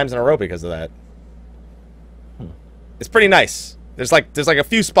 3-4 times in a row because of that. It's pretty nice. There's a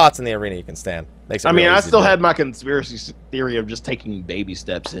few spots in the arena you can stand. Makes it I still had my conspiracy theory of just taking baby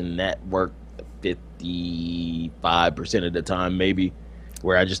steps, and that worked 55% of the time, maybe.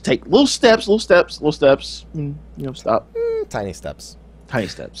 Where I just take little steps, stop. Tiny steps. Tiny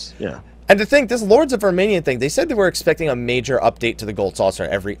steps, yeah. And to think, this Lords of Verminion thing, they said they were expecting a major update to the Gold Saucer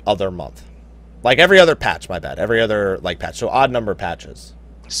every other month. Every other patch, my bad. Every other, patch. So odd number patches.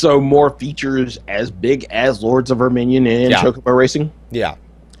 So more features as big as Lords of Verminion and Chocobo Racing? Yeah.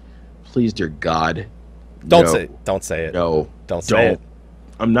 Please, dear God. Don't say it. No. Don't say it.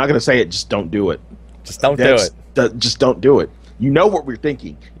 I'm not going to say it. Just don't do it. Just don't do it. Just don't do it. You know what we're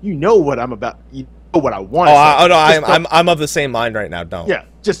thinking. You know what I'm about. You know what I want. I'm of the same mind right now. Don't. Yeah,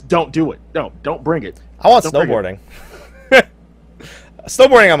 just don't do it. Don't bring it. I want snowboarding.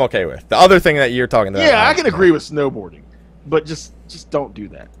 Snowboarding I'm okay with. The other thing that you're talking about. Yeah, I can agree with snowboarding. But just don't do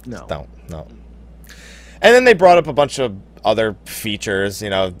that. No. Just don't. No. And then they brought up a bunch of other features,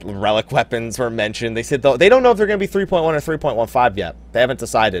 relic weapons were mentioned. They said they don't know if they're going to be 3.1 or 3.15 yet. They haven't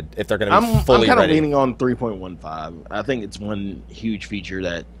decided if they're going to be fully I'm kind ready. of leaning on 3.15. I think it's one huge feature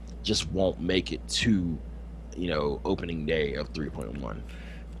that just won't make it to, opening day of 3.1.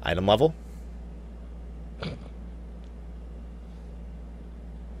 Item level?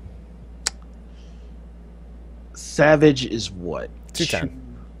 Savage is what?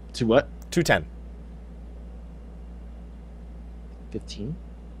 210. To what? 210. 15?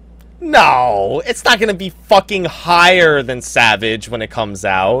 No, it's not going to be fucking higher than Savage when it comes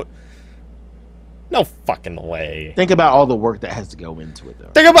out. No fucking way. Think about all the work that has to go into it,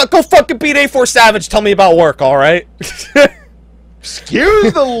 though. Go fucking beat A4 Savage. Tell me about work, all right?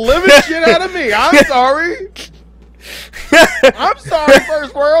 Excuse the living shit out of me. I'm sorry. I'm sorry,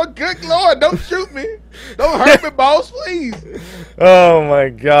 First World. Good Lord, don't shoot me. Don't hurt me, boss, please. Oh my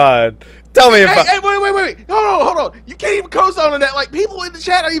god. Tell me about. Hey, wait. Hold on. You can't even co-sign on that. Like, people in the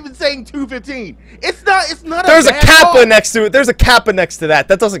chat are even saying 215. It's not. There's a bad kappa call. next to it. There's a kappa next to that.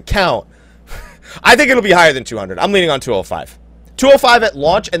 That doesn't count. I think it'll be higher than 200. I'm leaning on 205. 205 at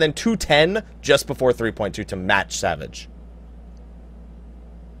launch, and then 210 just before 3.2 to match Savage.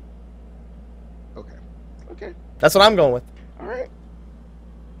 Okay. That's what I'm going with. All right.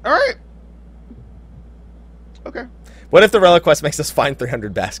 Okay. What if the Relic Quest makes us find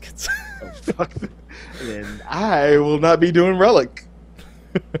 300 baskets? Oh, fuck. Then I will not be doing Relic.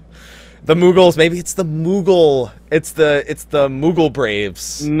 The Moogles, maybe it's the Moogle. It's the Moogle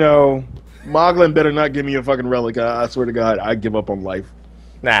Braves. No. Moglin better not give me a fucking Relic. I swear to God, I give up on life.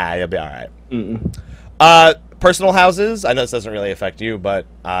 Nah, you'll be all right. Mm-mm. Personal houses. I know this doesn't really affect you, but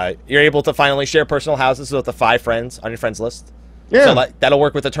you're able to finally share personal houses with the 5 friends on your friends list. Yeah. So that'll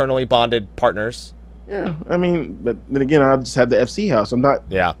work with eternally bonded partners. Yeah, I mean, but then again, I just have the FC house. I'm not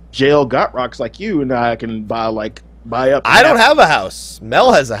Yeah. jail got rocks like you, and I can buy up. I don't have a house.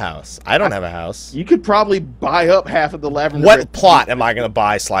 Mel has a house. I don't have a house. You could probably buy up half of the lavender. What bed. plot am I going to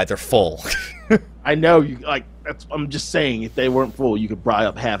buy, Slide? They're full. I know you like. I'm just saying, if they weren't full, you could buy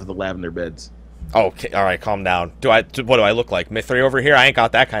up half of the lavender beds. Okay, all right, calm down. What do I look like? Mithri over here? I ain't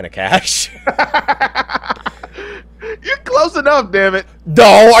got that kind of cash. You're close enough, damn it.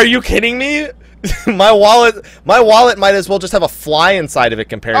 No, are you kidding me? my wallet might as well just have a fly inside of it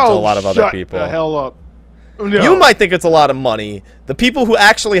compared to a lot of other people. Shut the hell up. No. You might think it's a lot of money. The people who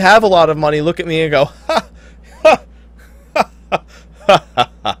actually have a lot of money look at me and go, ha, ha, ha, ha, ha, ha,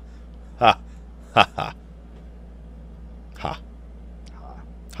 ha, ha, ha,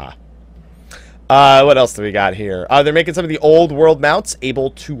 ha, ha. What else do we got here? They're making some of the old world mounts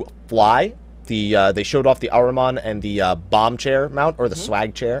able to fly. They showed off the Ahriman and the bomb chair mount, or the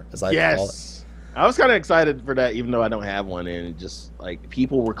swag chair, as I call it. I was kind of excited for that, even though I don't have one. And it just like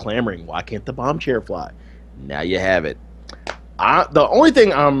people were clamoring, why can't the bomb chair fly? Now you have it. The only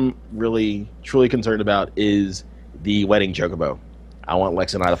thing I'm really truly concerned about is the wedding chocobo. I want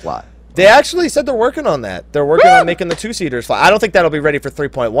Lex and I to fly. They actually said they're working on that. They're working on making the 2-seaters fly. I don't think that'll be ready for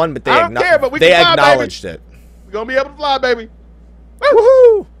 3.1, but they I don't care, but we they can fly, acknowledged baby. it. We're gonna be able to fly, baby.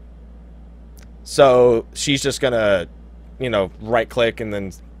 Woohoo! So she's just gonna, right click and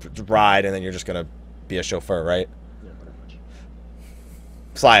then ride, and then you're just gonna be a chauffeur, right? Yeah, pretty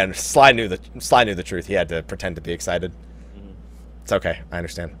much. Sly knew the truth. He had to pretend to be excited. It's okay. I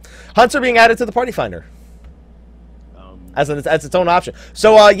understand. Hunts are being added to the Party Finder as its own option.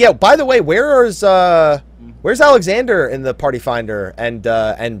 So yeah. By the way, where's Alexander in the Party Finder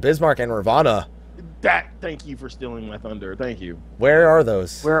and Bismarck and Ravana? Thank you for stealing my thunder. Thank you. Where are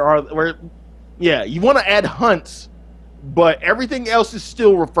those? Yeah, you want to add hunts, but everything else is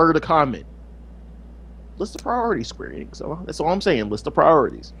still refer to comment. List of priorities, Square Enix. So that's all I'm saying. List of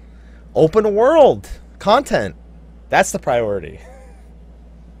priorities. Open world content. That's the priority.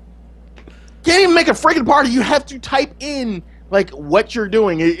 Can't even make a freaking party. You have to type in like what you're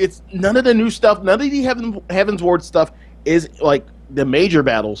doing. It's none of the new stuff. None of the Heaven's Ward stuff is like the major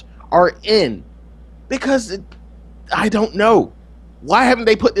battles are in because I don't know. Why haven't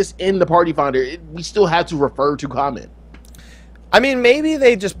they put this in the Party Finder? We still have to refer to comment. I mean, maybe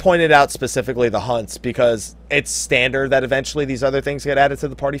they just pointed out specifically the hunts because it's standard that eventually these other things get added to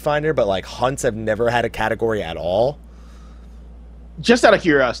the Party Finder, but like hunts have never had a category at all. Just out of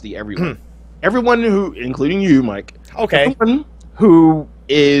curiosity, everyone who, including you, Mike, okay, everyone who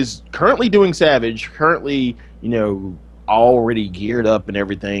is currently doing Savage, already geared up and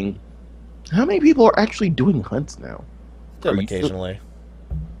everything, how many people are actually doing hunts now? Occasionally.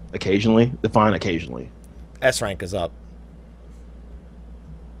 Occasionally? Define occasionally. S rank is up.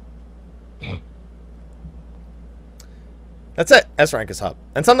 That's it. S rank is up.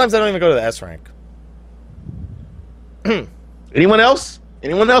 And sometimes I don't even go to the S rank. Anyone else?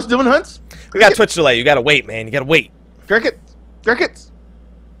 Anyone else doing hunts? We got Twitch delay. You gotta wait, man. You gotta wait. Crickets.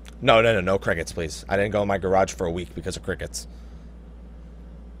 No crickets, please. I didn't go in my garage for a week because of crickets.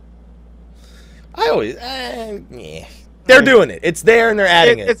 I always, yeah. They're doing it. It's there and they're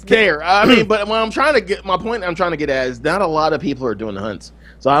adding it. It's there. I mean, but when I'm trying to get my point, I'm trying to get at is not a lot of people are doing the hunts.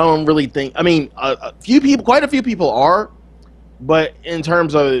 So I don't really think. I mean, a few people, quite a few people are, but in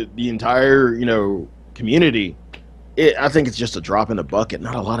terms of the entire, community, I think it's just a drop in the bucket.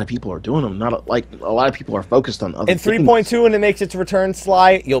 Not a lot of people are doing them. Not like a lot of people are focused on other. In 3.2, when it makes its return,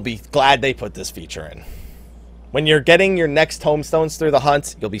 Sly, you'll be glad they put this feature in. When you're getting your next tomestones through the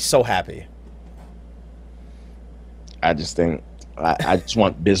hunt, you'll be so happy. I just think I just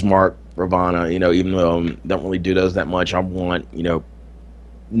want Bismarck, Ravana. Even though I don't really do those that much, I want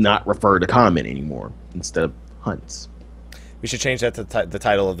not refer to comment anymore instead of hunts. We should change that to the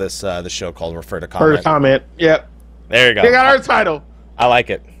title of this the show called Refer to Comment. Refer to comment. Yep. There you go. They got our title. I like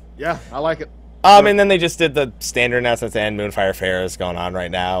it. Yeah, I like it. And then they just did the standard announcements and Moonfire Fair is going on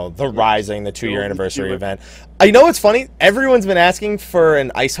right now. The Rising, the 2-year anniversary event. You know what's funny? Everyone's been asking for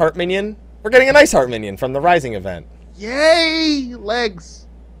an Ice Heart minion. We're getting an Ice Heart minion from the Rising event. Yay! Legs.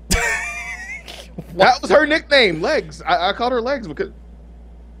 That was her nickname, Legs. I called her Legs because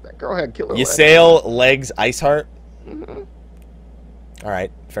that girl had killer legs. Ysayle Legs Ice Heart. Mm-hmm. All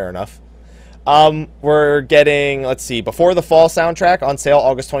right, fair enough. We're getting, let's see, Before the Fall soundtrack on sale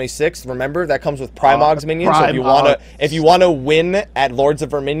August 26th. Remember, that comes with Primog's minions. So if you wanna win at Lords of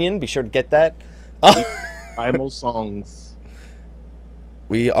Verminion, be sure to get that. Primal songs.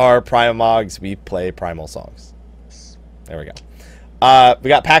 We are Primogs. We play primal songs. There we go. We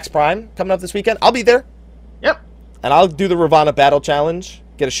got PAX Prime coming up this weekend. I'll be there. Yep. And I'll do the Ravana Battle Challenge.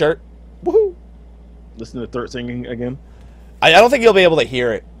 Get a shirt. Woohoo! Listen to Third singing again. I don't think you'll be able to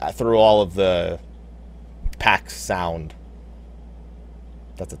hear it through all of the PAX sound.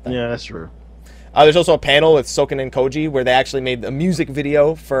 That's a thing. Yeah, that's true. There's also a panel with Soken and Koji where they actually made a music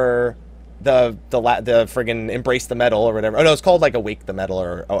video for the friggin' Embrace the Metal or whatever. Oh no, it's called like Awake the Metal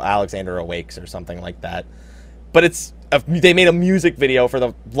or Alexander Awakes or something like that. But they made a music video for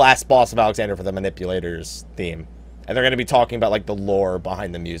the last boss of Alexander for the Manipulators theme. And they're going to be talking about like the lore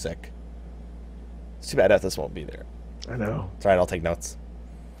behind the music. It's too bad Ethos won't be there. I know. It's all right, I'll take notes.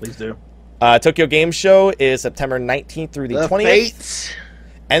 Please do. Tokyo Game Show is September 19th through the 20th. Fate.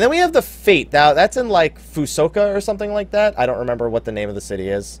 And then we have the Fate. Now, that's in like Fusoka or something like that. I don't remember what the name of the city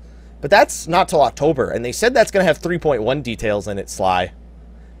is. But that's not till October. And they said that's going to have 3.1 details in it, Sly.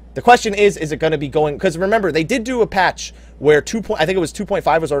 The question is it going to be going... Because remember, they did do a patch where I think it was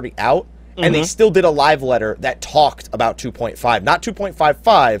 2.5 was already out. And they still did a live letter that talked about 2.5. Not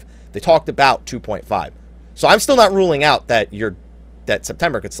 2.55. They talked about 2.5. So I'm still not ruling out that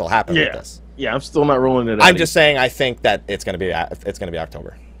September could still happen with this. Yeah, I'm still not ruling it out. I'm just saying I think that it's going to be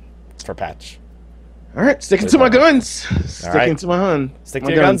October. It's for patch. All right, sticking to my guns. Sticking to my hun. Stick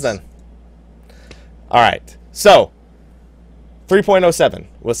to your guns then. All right. So 3.07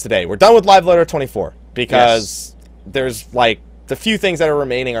 was today. We're done with Live Letter 24 because there's like the few things that are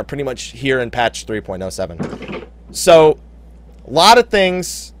remaining are pretty much here in patch 3.07. So a lot of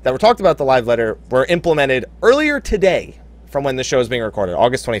things that were talked about the Live Letter were implemented earlier today from when the show is being recorded,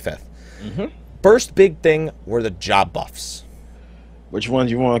 August 25th. First big thing were the job buffs. Which ones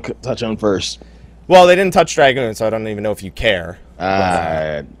you want to touch on first? Well, they didn't touch Dragoon, so I don't even know if you care.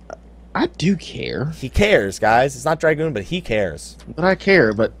 I do care. He cares, guys. It's not Dragoon, but he cares. But I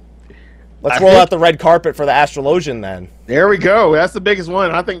care, but... Let's roll out the red carpet for the Astrologian, then. There we go. That's the biggest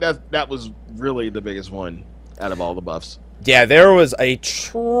one. I think that was really the biggest one out of all the buffs. Yeah, there was a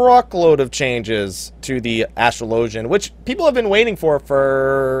truckload of changes to the Astrologian, which people have been waiting for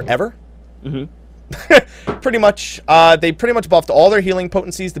forever. Pretty much. They pretty much buffed all their healing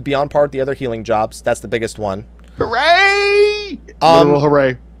potencies to beyond par with the other healing jobs. That's the biggest one. Hooray! Literal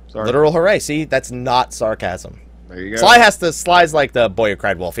hooray. Sorry. Literal hooray. See, that's not sarcasm. There you go. Sly's like the boy who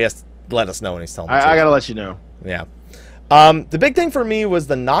cried wolf. He has to let us know when he's telling the truth. I gotta let you know. Yeah. The big thing for me was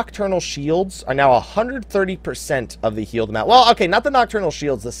the Nocturnal Shields are now 130% of the healed amount. Well, okay, not the Nocturnal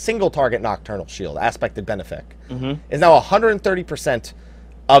Shields, the single target Nocturnal Shield, Aspected Benefic, is now 130%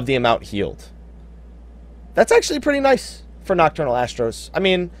 of the amount healed. That's actually pretty nice for Nocturnal Astros. I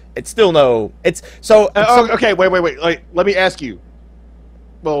mean, it's still no... Okay, wait. Like, let me ask you.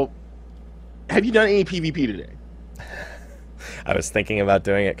 Well, have you done any PvP today? I was thinking about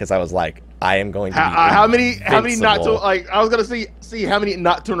doing it because I was like, I am going to be how many nocturnal, like, I was gonna see how many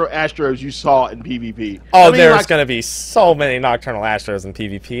Nocturnal Astros you saw in PvP. Oh, there's gonna be so many Nocturnal Astros in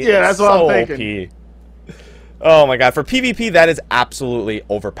PvP. Yeah, that's what I'm thinking. OP. Oh my god, for PvP that is absolutely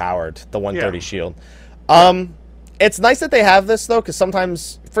overpowered, the 130 shield. It's nice that they have this, though, because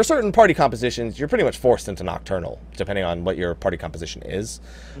sometimes, for certain party compositions, you're pretty much forced into Nocturnal, depending on what your party composition is.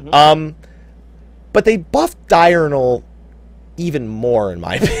 But they buffed Diurnal even more, in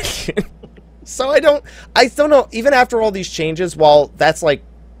my opinion. So I don't know, even after all these changes, while that's like,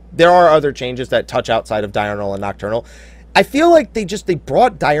 there are other changes that touch outside of Diurnal and Nocturnal, I feel like they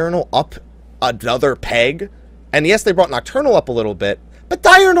brought Diurnal up another peg, and yes, they brought Nocturnal up a little bit, but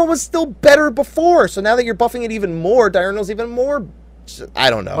Diurnal was still better before, so now that you're buffing it even more, Diurnal's even more, I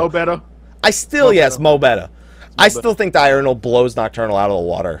don't know. Mo better? Mo better. I still think Diurnal blows Nocturnal out of the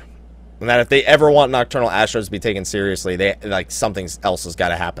water. And that if they ever want Nocturnal Astros to be taken seriously, something else has got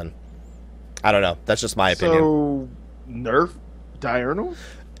to happen. I don't know. That's just my opinion. So, nerf Diurnal?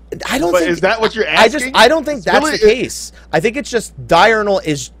 I don't think... Is that what you're asking? I don't think that's the case. I think it's just Diurnal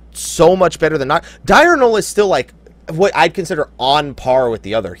is so much better than... Diurnal is still, like, what I'd consider on par with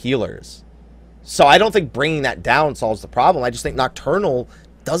the other healers. So I don't think bringing that down solves the problem. I just think Nocturnal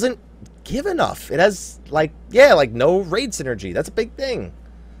doesn't give enough. It has, like, no raid synergy. That's a big thing.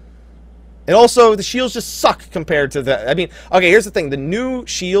 And also, the shields just suck compared to the... I mean, okay, here's the thing. The new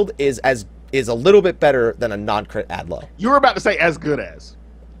shield is a little bit better than a non-crit Adlo. You were about to say as good as.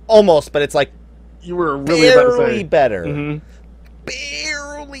 Almost, but it's like... You were really about to say... Barely better. Mm-hmm.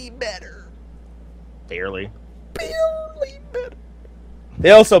 Barely better. Barely better. They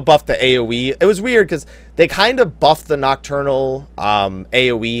also buffed the AoE. It was weird because they kind of buffed the Nocturnal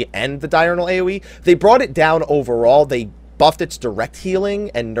AoE and the Diurnal AoE. They brought it down overall. They buffed its direct healing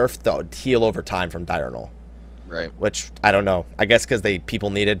and nerfed the heal over time from Diurnal. Right. Which, I don't know. I guess because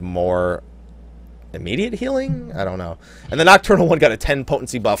people needed more immediate healing? I don't know. And the Nocturnal one got a 10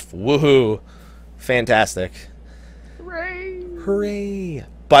 potency buff. Woohoo. Fantastic. Hooray. Hooray.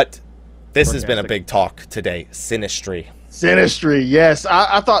 But this has been a big talk today. Sinistry. Sinistry, yes.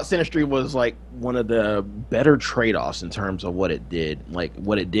 I thought Sinistry was like one of the better trade-offs in terms of what it did. Like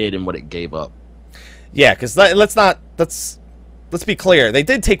what it did and what it gave up. Yeah, because let's be clear. They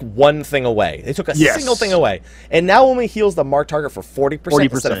did take one thing away. They took a single thing away. And now only heals the marked target for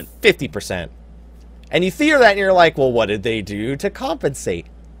 40% instead of 50%. And you hear that and you're like, well, what did they do to compensate?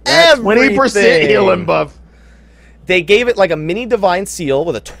 That 20% healing buff. They gave it like a mini Divine Seal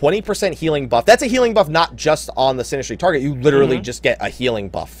with a 20% healing buff. That's a healing buff not just on the Sinistry target. You literally just get a healing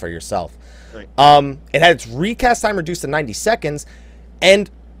buff for yourself. Right. It had its recast time reduced to 90 seconds. And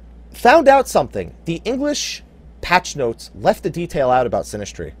found out something. The English patch notes left a detail out about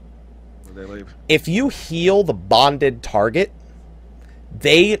Sinistry. Where'd they leave? If you heal the bonded target,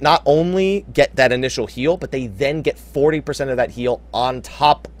 they not only get that initial heal, but they then get 40% of that heal on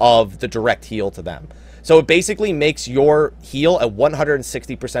top of the direct heal to them. So it basically makes your heal a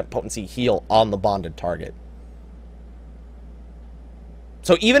 160% potency heal on the bonded target.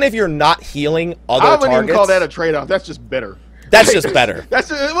 So even if you're not healing other targets... I wouldn't even call that a trade-off. That's just better. That's just better.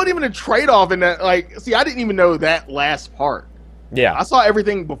 It wasn't even a trade-off in that, like... See, I didn't even know that last part. Yeah. I saw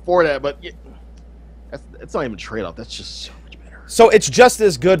everything before that, but... It's not even a trade-off. That's just so much better. So it's just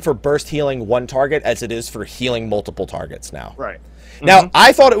as good for burst healing one target as it is for healing multiple targets now. Right. Now,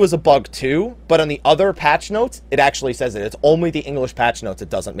 I thought it was a bug too, but on the other patch notes, it actually says it. It's only the English patch notes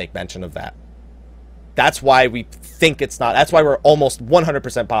that doesn't make mention of that. That's why we think it's not. That's why we're almost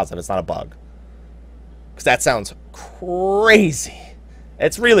 100% positive it's not a bug. Because that sounds crazy.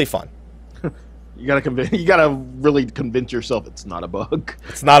 It's really fun. You gotta really convince yourself it's not a bug.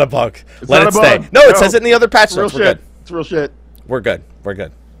 It's not a bug. It's Let not it a stay. bug. No, it says it in the other patch notes. We're good. It's real shit. We're good. We're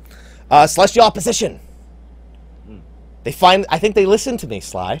good. Celestial Opposition. I think they listened to me,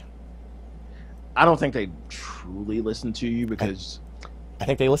 Sly. I don't think they truly listen to you because... I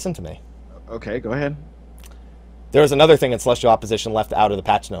think they listened to me. Okay, go ahead. There was another thing in Celestial Opposition left out of the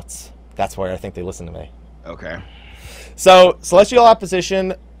patch notes. That's where I think they listened to me. Okay. So, Celestial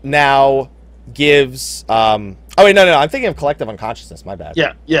Opposition now gives... oh, wait, no. I'm thinking of Collective Unconsciousness. My bad.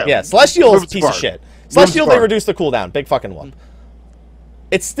 Yeah. Celestial is a piece of shit. Celestial, they reduce the cooldown. Big fucking whoop.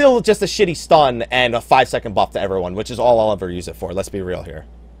 It's still just a shitty stun and a 5-second buff to everyone, which is all I'll ever use it for. Let's be real here.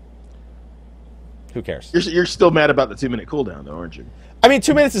 Who cares? You're still mad about the 2-minute cooldown, though, aren't you? I mean,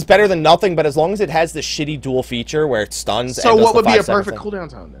 2 minutes is better than nothing, but as long as it has the shitty dual feature where it stuns... So what would be a perfect cooldown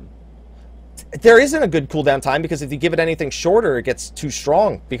time, then? There isn't a good cooldown time, because if you give it anything shorter, it gets too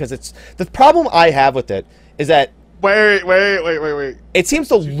strong. Because it's... The problem I have with it is that... Wait. It seems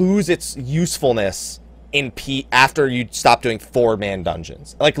to lose its usefulness in after you stop doing 4-man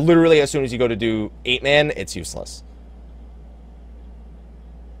dungeons. Like, literally, as soon as you go to do 8-man, it's useless.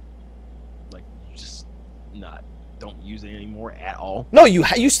 Like, just not... Don't use it anymore at all. No,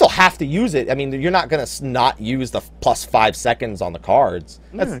 you still have to use it. I mean, you're not gonna not use the plus 5 seconds on the cards.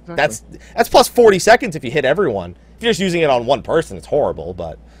 That's, exactly. that's plus 40 seconds if you hit everyone. If you're just using it on one person, it's horrible.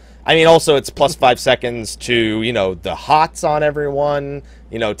 But I mean, also it's plus 5 seconds to the hots on everyone.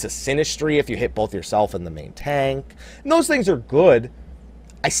 To Sinistry if you hit both yourself and the main tank. And those things are good.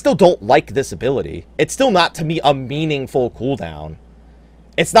 I still don't like this ability. It's still not, to me, a meaningful cooldown.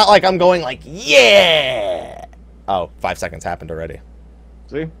 It's not like I'm going like, yeah! Oh, 5 seconds happened already.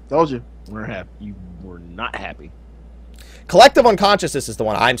 See? Told you. We're happy. You were not happy. Collective Unconsciousness is the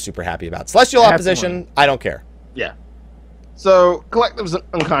one I'm super happy about. Celestial Opposition, I don't care. Yeah. So, Collective's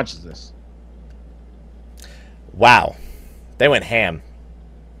Unconsciousness. Wow. They went ham.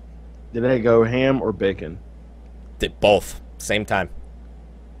 Did they go ham or bacon? Did both. Same time.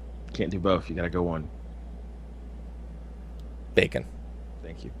 Can't do both. You gotta go one. Bacon.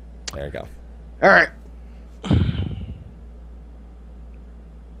 Thank you. There you go. All right.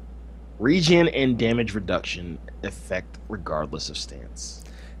 Regen and damage reduction effect regardless of stance.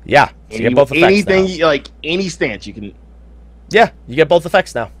 Yeah. So you get both effects anything now. like any stance you can. Yeah, you get both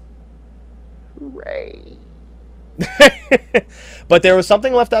effects now. Hooray! But there was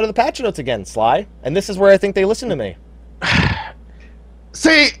something left out of the patch notes again, Sly, and this is where I think they listen to me.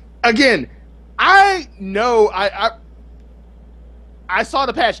 See, again, I know I saw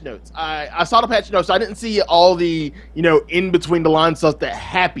the patch notes. I saw the patch notes. I didn't see all the in between the line stuff that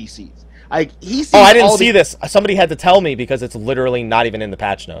Happy sees. Like he sees. Oh, I didn't see this. Somebody had to tell me because it's literally not even in the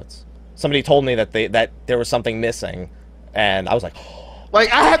patch notes. Somebody told me that that there was something missing, and I was like,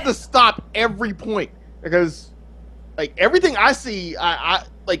 like I had to stop every point because like everything I see, I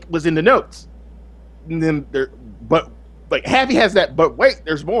like was in the notes. And then but like Happy has that. But wait,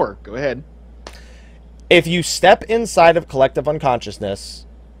 there's more. Go ahead. if you step inside of Collective Unconsciousness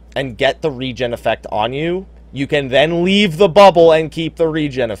and get the regen effect on you, you can then leave the bubble and keep the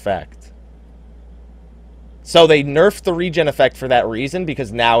regen effect. So they nerfed the regen effect for that reason,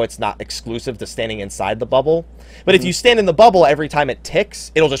 because now it's not exclusive to standing inside the bubble. But if you stand in the bubble, every time it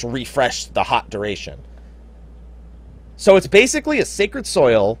ticks, it'll just refresh the hot duration. So it's basically a Sacred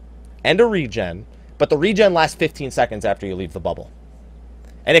Soil and a regen, but the regen lasts 15 seconds after you leave the bubble.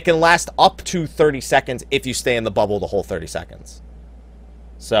 And it can last up to 30 seconds if you stay in the bubble the whole 30 seconds.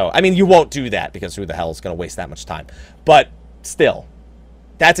 So, I mean, you won't do that, because who the hell is going to waste that much time? But still,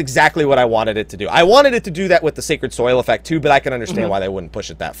 that's exactly what I wanted it to do. I wanted it to do that with the Sacred Soil effect too, but I can understand why they wouldn't push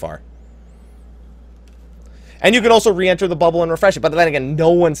it that far. And you can also re-enter the bubble and refresh it. But then again,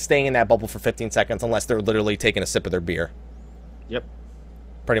 no one's staying in that bubble for 15 seconds unless they're literally taking a sip of their beer. Yep.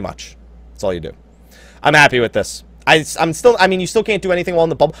 Pretty much. That's all you do. I'm happy with this. I'm still, I mean, you still can't do anything while in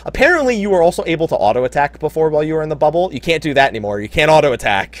the bubble. Apparently, you were also able to auto-attack before while you were in the bubble. You can't do that anymore. You can't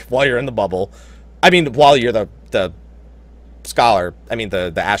auto-attack while you're in the bubble. I mean, while you're the scholar, I mean,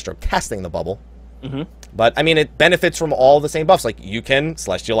 the astro casting the bubble. But, I mean, it benefits from all the same buffs. Like, you can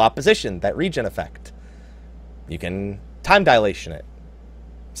Celestial Opposition, that regen effect. You can time dilation it.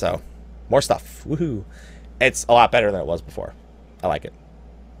 So, more stuff. Woohoo. It's a lot better than it was before. I like it.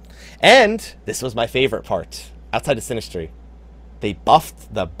 And this was my favorite part. Outside of Sinistry, they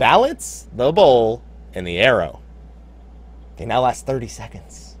buffed the balance, the bowl, and the arrow. They now last 30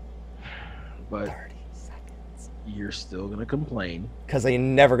 seconds. But 30 seconds. You're still going to complain. Because they're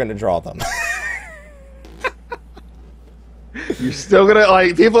never going to draw them. You're still going to,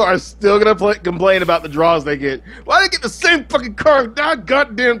 like, people are still going to complain about the draws they get. Why do they get the same fucking card 9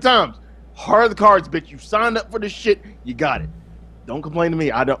 goddamn times? Hard the cards, bitch. You signed up for this shit. You got it. Don't complain to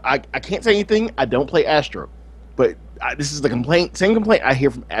me. I can't say anything. I don't play Astro. But this is the same complaint I hear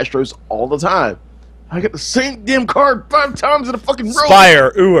from Astros all the time. I get the same damn card 5 times in a fucking row.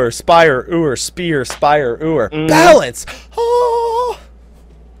 Spire, Ooer, Spire, Ooer, Spear, Spire, Ooer. Balance! Oh!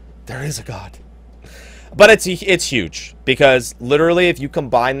 There is a god. But it's huge, because literally if you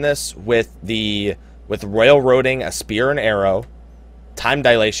combine this with Railroading, a Spear and Arrow, Time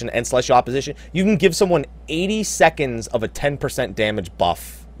Dilation, and Celestial Opposition, you can give someone 80 seconds of a 10% damage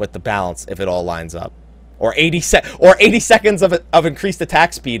buff with the balance if it all lines up. Or 80 seconds of increased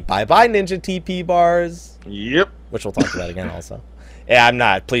attack speed. Bye-bye, Ninja TP bars. Yep. Which we'll talk about again also. Yeah, I'm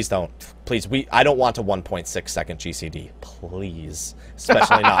not. Please don't. Please, I don't want a 1.6 second GCD. Please.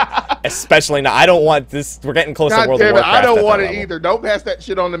 Especially not. Especially not. I don't want this. We're getting close to World of Warcraft. I don't want it either. Don't pass that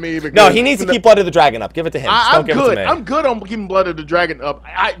shit on to me. No, he needs to keep Blood of the Dragon up. Give it to him. I'm give good. It to me. I'm good on keeping Blood of the Dragon up.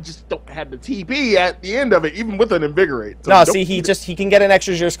 I just don't have the TP at the end of it, even with an Invigorate. So no, see, he can get an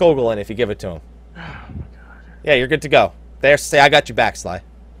extra Zir Skogul in if you give it to him. Yeah, you're good to go. There, say I got you back, Sly.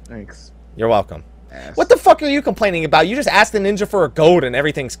 Thanks. You're welcome. What the fuck are you complaining about? You just asked the ninja for a goat and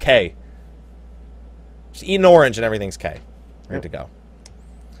everything's K. Just eat an orange and everything's K. Ready to go.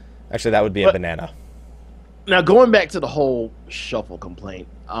 Actually, that would be a banana. Now, going back to the whole shuffle complaint,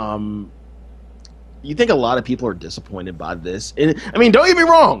 you think a lot of people are disappointed by this? And, I mean, don't get me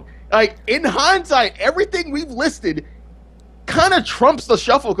wrong. Like, in hindsight, everything we've listed kind of trumps the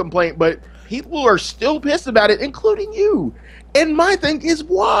shuffle complaint, but people are still pissed about it, including you. And my thing is,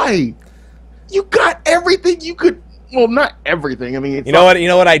 why? You got everything you could. Well, not everything. I mean, you know what? You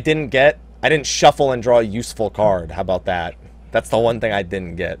know what I didn't get? I didn't shuffle and draw a useful card. How about that? That's the one thing I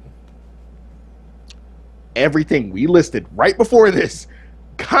didn't get. Everything we listed right before this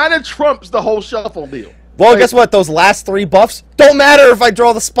kind of trumps the whole shuffle deal. Well, guess what? Those last 3 buffs don't matter if I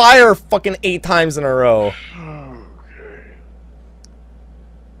draw the Spire fucking 8 times in a row.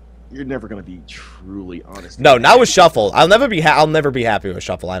 You're never gonna be truly honest. No, not with shuffle. I'll never be happy with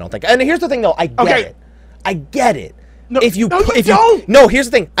shuffle. I don't think. And here's the thing, though. I get it. I get it. No, if you don't. No, here's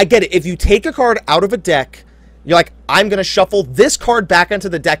the thing. I get it. If you take a card out of a deck, you're like, I'm gonna shuffle this card back into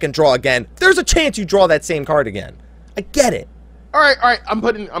the deck and draw again. There's a chance you draw that same card again. I get it. All right. I'm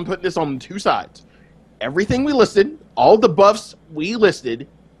putting this on 2 sides. Everything we listed, all the buffs we listed,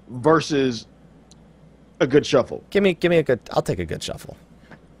 versus a good shuffle. Give me a good. I'll take a good shuffle.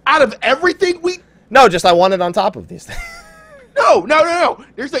 Out of everything we... No, just I want it on top of these things. No.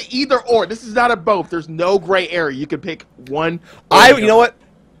 There's a either or. This is not a both. There's no gray area. You can pick one. You know what?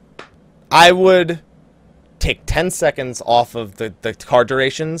 I would take 10 seconds off of the card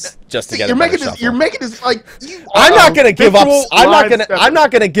durations just to get a better shuffle. You're making this like... I'm not going to give up... I'm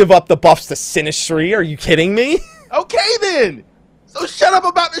not going to give up the buffs to Sinistry. Are you kidding me? Okay, then. So shut up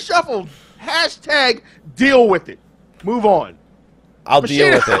about the shuffle. Hashtag deal with it. Move on. I'll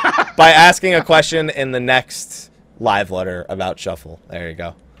deal with it by asking a question in the next live letter about shuffle. There you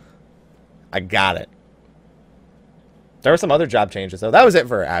go. I got it. There were some other job changes, though. That was it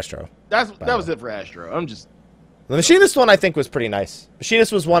for Astro. That was it for Astro. I'm just... The Machinist one, I think, was pretty nice.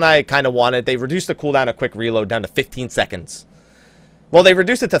 Machinist was one I kind of wanted. They reduced the cooldown of quick reload down to 15 seconds. Well, they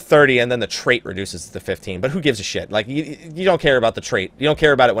reduced it to 30, and then the trait reduces it to 15. But who gives a shit? Like, you don't care about the trait. You don't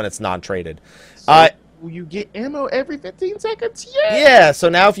care about it when it's non-traded. So you get ammo every 15 seconds? Yeah, so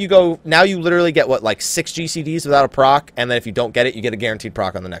now if you go... Now you literally get, what, like 6 GCDs without a proc, and then if you don't get it, you get a guaranteed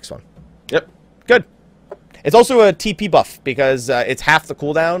proc on the next one. Yep. Good. It's also a TP buff, because it's half the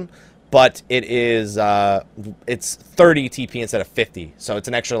cooldown, but it is... it's 30 TP instead of 50, so it's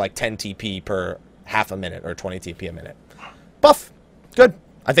an extra, like, 10 TP per half a minute, or 20 TP a minute. Buff. Good.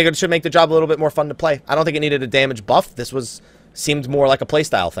 I think it should make the job a little bit more fun to play. I don't think it needed a damage buff. This seemed more like a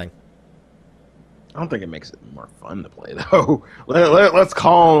playstyle thing. I don't think it makes it more fun to play, though. Let's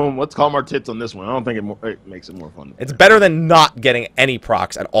calm our tits on this one. I don't think it makes it more fun. It's better than not getting any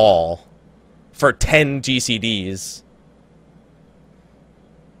procs at all for 10 GCDs.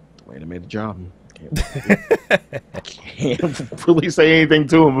 Way to make the job. I can't really say anything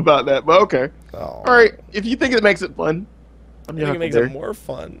to him about that, but okay. Oh. All right, if you think it makes it fun, I think it makes it more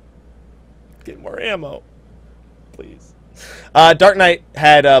fun. Get more ammo, please. Dark Knight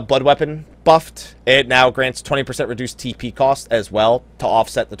had Blood Weapon buffed. It now grants 20% reduced TP cost as well to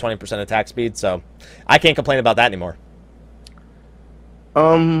offset the 20% attack speed, so I can't complain about that anymore.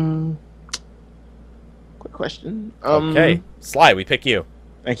 Quick question. Okay, Sly, we pick you.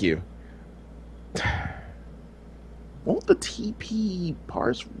 Thank you. Won't the TP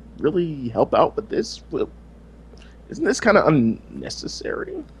parts really help out with this? Isn't this kind of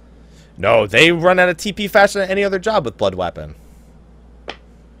unnecessary? No, they run out of TP faster than any other job with Blood Weapon.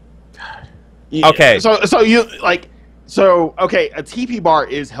 Yeah, okay. So okay, a TP bar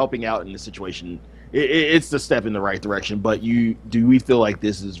is helping out in this situation. It's the step in the right direction, but do we feel like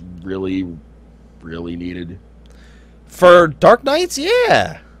this is really, really needed? For Dark Knights,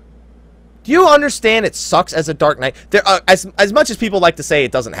 yeah. Do you understand it sucks as a Dark Knight? There, as much as people like to say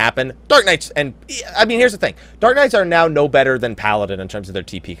it doesn't happen, Dark Knights, and I mean, here's the thing. Dark Knights are now no better than Paladin in terms of their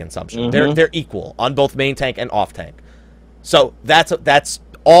TP consumption. Mm-hmm. They're equal on both main tank and off tank. So that's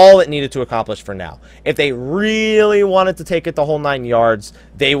all it needed to accomplish for now. If they really wanted to take it the whole 9 yards,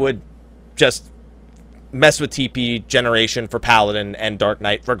 they would just mess with TP generation for Paladin and Dark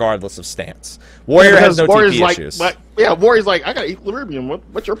Knight regardless of stance. Warrior has no TP issues. Warrior's like, I got equilibrium.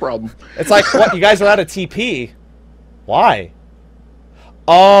 What's your problem? It's like, what, you guys are out of TP? Why?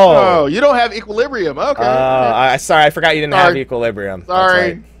 Oh, you don't have equilibrium. Okay. Sorry, I forgot you didn't have equilibrium.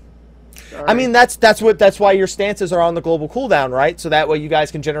 Sorry. I mean, that's why your stances are on the global cooldown, right? So that way you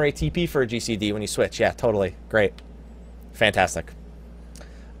guys can generate TP for a GCD when you switch. Yeah, totally. Great. Fantastic.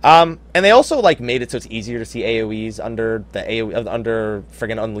 And they also like made it so it's easier to see AoEs under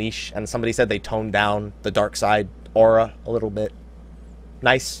friggin' Unleash, and somebody said they toned down the dark side aura a little bit.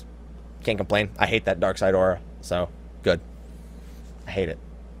 Nice. Can't complain. I hate that dark side aura, so good. I hate it.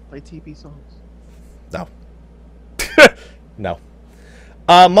 Play TP songs. No. No.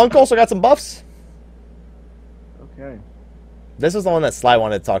 Monk also got some buffs. Okay. This is the one that Sly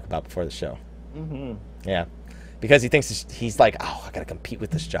wanted to talk about before the show. Mm-hmm. Yeah. Because he thinks he's like, oh, I gotta compete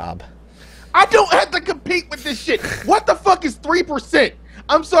with this job. I don't have to compete with this shit. What the fuck is 3%?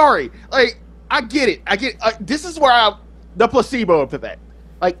 I'm sorry. Like, I get it. This is where the placebo effect.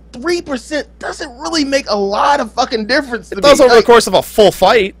 Like, 3% doesn't really make a lot of fucking difference to me. It does over the course of a full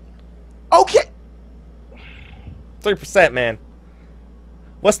fight. Okay. 3%, man.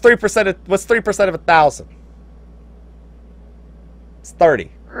 What's 3% of 1,000? It's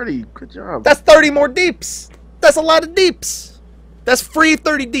 30. 30. Good job. That's 30 more deeps. That's a lot of deeps. That's free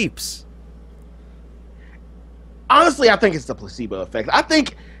 30 deeps. Honestly, I think it's the placebo effect. I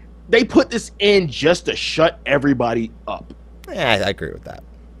think they put this in just to shut everybody up. Yeah, I agree with that.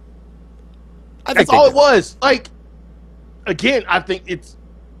 That's all it was. Like, again, I think it's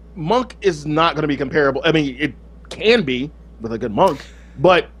Monk is not going to be comparable. I mean, it can be with a good Monk,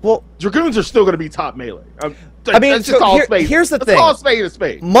 but Dragoons are still going to be top melee. I mean, that's just all spade. Here's the thing. All spade is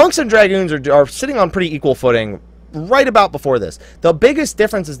spade. Monks and Dragoons are sitting on pretty equal footing right about before this. The biggest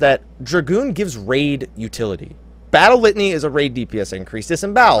difference is that Dragoon gives raid utility. Battle Litany is a raid DPS increase.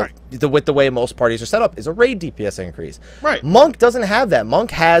 Disembowel, with the way most parties are set up, is a raid DPS increase. Right. Monk doesn't have that.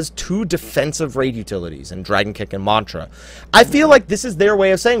 Monk has 2 defensive raid utilities in Dragon Kick and Mantra. I feel like this is their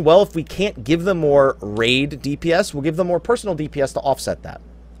way of saying, well, if we can't give them more raid DPS, we'll give them more personal DPS to offset that.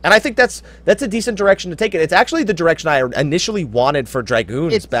 And I think that's a decent direction to take it. It's actually the direction I initially wanted for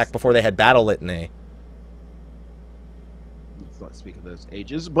Dragoons back before they had Battle Litany. Let's not speak of those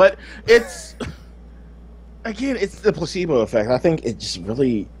ages, but it's... Again, it's the placebo effect. I think it just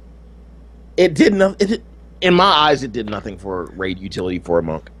really... It did nothing... In my eyes, it did nothing for raid utility for a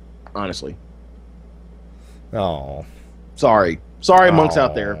Monk. Honestly. Oh. Sorry. Sorry, Monks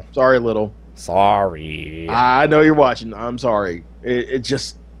out there. Sorry, Little. Sorry. I know you're watching. I'm sorry. It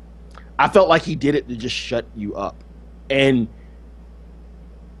just... I felt like he did it to just shut you up. And...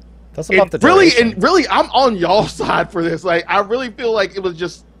 That's about the really, and really, I'm on y'all's side for this. Like, I really feel like it was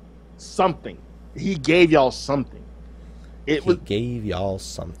just something. He gave y'all something. Gave y'all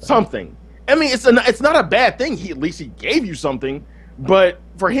something. Something. I mean, it's not a bad thing. At least he gave you something. But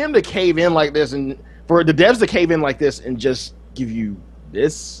for him to cave in like this, and for the devs to cave in like this and just give you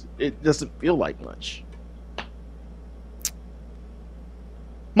this, it doesn't feel like much.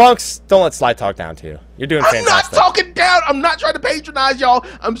 Monks, don't let Sly talk down to you. You're doing fantastic. I'm not talking down. I'm not trying to patronize y'all.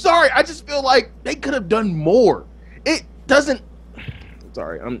 I'm sorry. I just feel like they could have done more. It doesn't...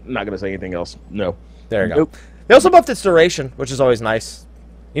 Sorry, I'm not going to say anything else. No. There you go. They also buffed its duration, which is always nice.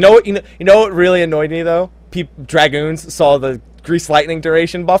 You know what really annoyed me, though? Dragoons saw the Grease Lightning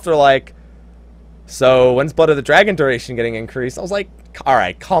duration buff. They're like, so when's Blood of the Dragon duration getting increased? I was like, all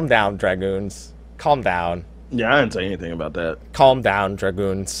right, calm down, Dragoons. Calm down. Yeah, I didn't say anything about that. Calm down,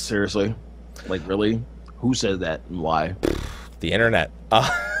 Dragoons. Seriously? Like, really? Who said that and why? The internet.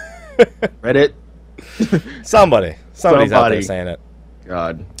 Reddit? Somebody's out there saying it.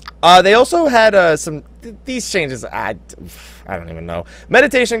 God. They also had these changes. I don't even know.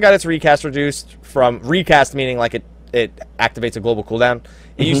 Meditation got its recast reduced from recast, meaning like it activates a global cooldown.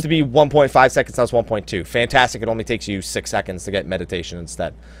 It used to be 1.5 seconds. Now it's 1.2. Fantastic. It only takes you 6 seconds to get meditation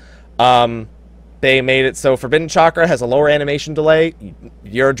instead. They made it so Forbidden Chakra has a lower animation delay.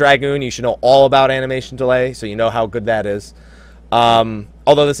 You're a Dragoon. You should know all about animation delay, so you know how good that is.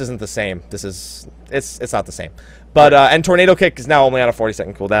 Although this isn't the same. It's not the same. But and Tornado Kick is now only on a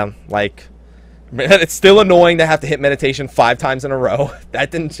 40-second cooldown. Like, it's still annoying to have to hit meditation 5 times in a row.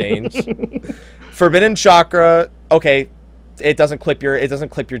 That didn't change. Forbidden Chakra, okay, it doesn't clip your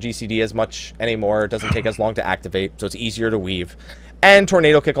GCD as much anymore. It doesn't take as long to activate, so it's easier to weave. And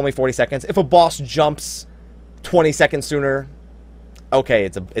Tornado Kick only 40 seconds. If a boss jumps 20 seconds sooner, okay,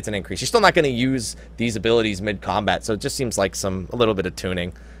 it's an increase. You're still not going to use these abilities mid-combat, so it just seems like a little bit of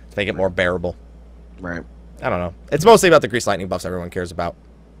tuning to make it more bearable. Right. I don't know. It's mostly about the Grease Lightning buffs everyone cares about.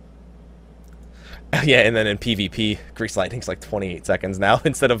 Yeah, and then in PvP, Grease Lightning's like 28 seconds now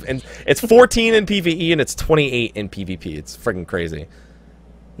instead of... it's 14 in PvE and it's 28 in PvP. It's freaking crazy.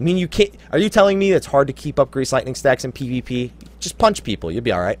 I mean, you can't... Are you telling me it's hard to keep up Grease Lightning stacks in PvP? Just punch people. You'll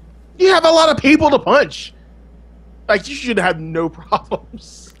be alright. You have a lot of people to punch. Like, you should have no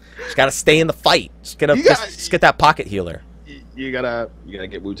problems. Just gotta stay in the fight. Just get that pocket healer. You gotta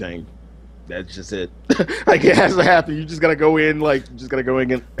get Wu-Tang. That's just it. Like, it has to happen. You just gotta go in, like,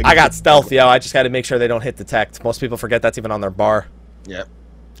 I got stealth, yo. I just gotta make sure they don't hit detect. Most people forget that's even on their bar. Yep.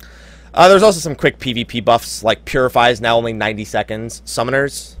 There's also some quick PvP buffs, like Purify is now only 90 seconds.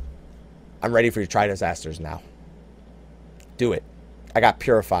 Summoners, I'm ready for your Tri Disasters now. Do it. I got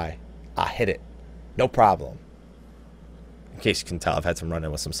Purify. I hit it. No problem. In case you can tell, I've had some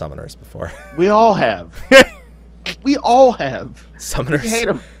run-in with some summoners before. We all have. We all have. Summoners, We hate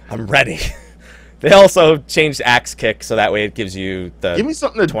them. I'm ready. They also changed Axe Kick, so that way it gives you the Give me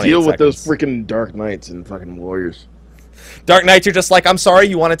something to 28 deal with those seconds. freaking Dark Knights and fucking Warriors. Dark Knight, you're just like, I'm sorry,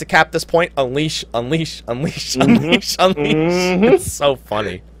 you wanted to cap this point. Unleash, unleash, unleash, unleash, unleash. It's so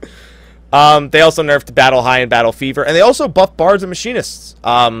funny. They also nerfed Battle High and Battle Fever, and they also buffed Bards and Machinists.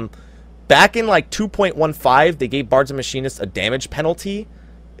 Back in like 2.15, they gave Bards and Machinists a damage penalty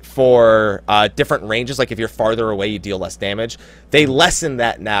for different ranges. Like if you're farther away, you deal less damage. They lessen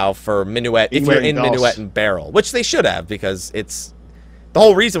that now for Minuet if you're in Minuet and Barrel, which they should have, because it's the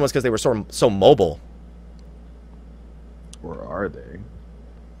whole reason was because they were so mobile. Or are they?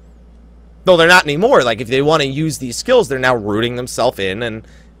 No, they're not anymore. Like if they want to use these skills, they're now rooting themselves in, and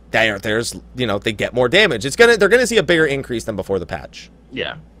there's they get more damage. They're gonna see a bigger increase than before the patch.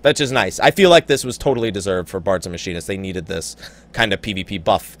 Yeah. That's just nice. I feel like this was totally deserved for Bards and Machinists. They needed this kind of PvP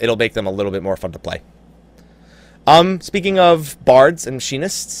buff. It'll make them a little bit more fun to play. Speaking of Bards and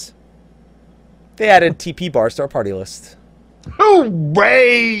Machinists, they added TP bars to our party list.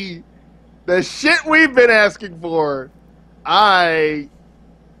 Hooray! The shit we've been asking for.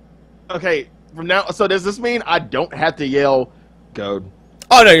 Okay, from now, so does this mean I don't have to yell goad?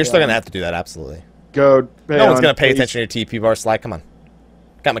 Oh, no, you're still going to have to do that, absolutely. Goad. No one's going to pay attention to your TP bar slide. Come on.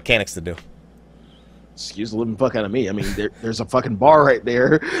 Got mechanics to do. Excuse the living fuck out of me. I mean, there's a fucking bar right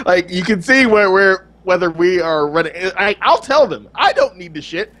there. Like, you can see whether we are running. I'll tell them. I don't need the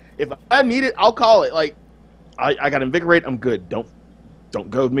shit. If I need it, I'll call it. Like, I got Invigorate. I'm good. Don't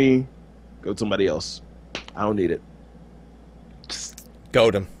goad me. Goad somebody else. I don't need it.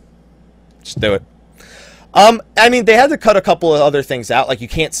 Goad him. Just do it. I mean, they had to cut a couple of other things out. Like, you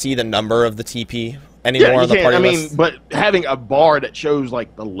can't see the number of the TP anymore on the party list. But having a bar that shows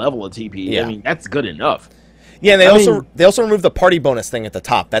like the level of TP, Yeah. I mean, that's good enough. Yeah, and they also removed the party bonus thing at the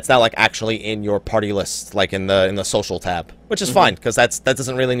top. That's now like actually in your party list, like in the social tab, which is fine because that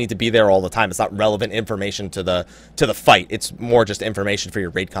doesn't really need to be there all the time. It's not relevant information to the fight. It's more just information for your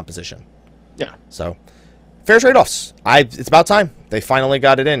raid composition. Yeah. So, fair trade-offs. It's about time they finally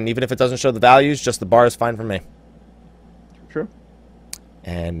got it in. Even if it doesn't show the values, just the bar is fine for me. True.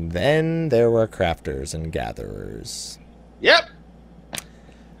 And then there were crafters and gatherers. Yep.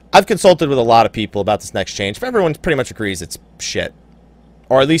 I've consulted with a lot of people about this next change. Everyone pretty much agrees it's shit.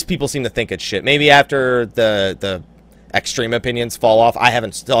 Or at least people seem to think it's shit. Maybe after the extreme opinions fall off.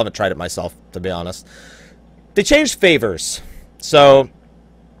 Still haven't tried it myself, to be honest. They changed favors. So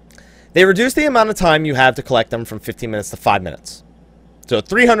they reduced the amount of time you have to collect them from 15 minutes to 5 minutes. So a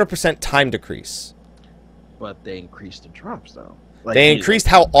 300% time decrease. But they increased the drops though. Like, They increased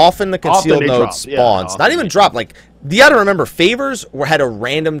how often the concealed they node drop. Yeah, spawns. often Not even they drop. Like, you got to remember, favors had a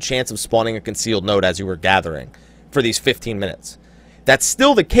random chance of spawning a concealed node as you were gathering for these 15 minutes. That's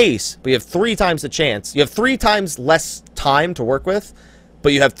still the case, but you have 3 times the chance. You have 3 times less time to work with,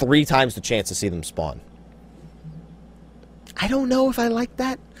 but you have 3 times the chance to see them spawn. I don't know if I like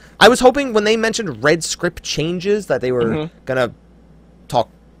that. I was hoping when they mentioned red script changes that they were going to talk.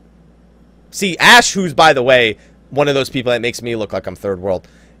 See, Ash, who's, by the way, one of those people that makes me look like I'm third world,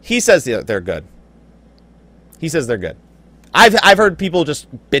 he says they're good. He says they're good. I've heard people just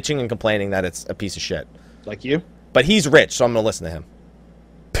bitching and complaining that it's a piece of shit. Like you? But he's rich, so I'm going to listen to him.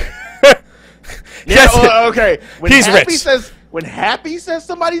 Yeah, well, okay. He's rich. When Happy says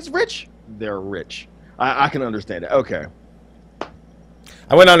somebody's rich, they're rich. I can understand it. Okay.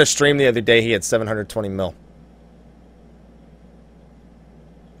 I went on a stream the other day. He had 720 mil.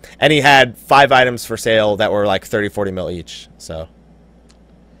 And he had 5 items for sale that were like 30, 40 mil each. So,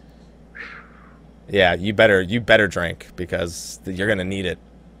 yeah, you better drink because you're gonna need it.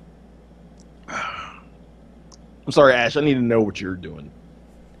 I'm sorry, Ash. I need to know what you're doing.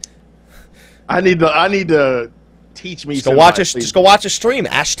 I need to teach me. Just go watch a stream.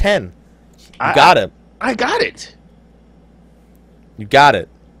 Ash 10. You got it. I got it. You got it.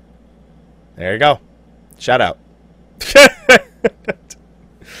 There you go. Shout out.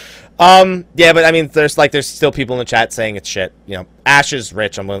 Yeah, but I mean, there's still people in the chat saying it's shit. You know, Ash is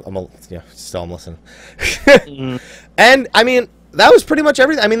rich. I'm listening. And I mean, that was pretty much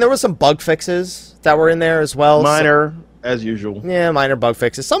everything. I mean, there was some bug fixes that were in there as well. Minor, as usual. Yeah, minor bug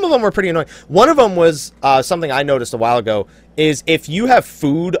fixes. Some of them were pretty annoying. One of them was something I noticed a while ago. Is if you have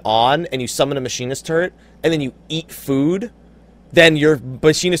food on and you summon a machinist turret and then you eat food, then your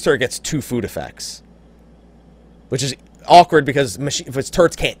machinist turret gets 2 food effects, which is awkward because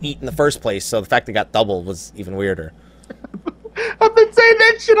turrets can't eat in the first place, so the fact they got double was even weirder. I've been saying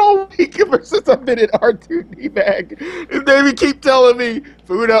that shit all week ever since I've been at R2D bag. And they keep telling me,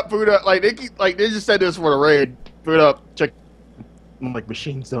 food up, food up. Like they keep like they just said this for the raid. Food up, check. I'm like,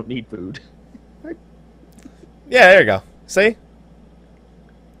 machines don't need food. Yeah, there you go. See?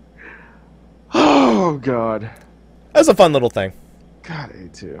 Oh god. That's a fun little thing. God, A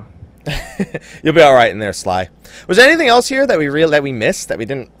too. You'll be all right in there, Sly. Was there anything else here that we missed that we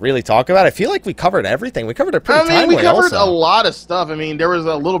didn't really talk about? I feel like we covered everything. We covered it pretty timely. We covered also a lot of stuff. I mean, there was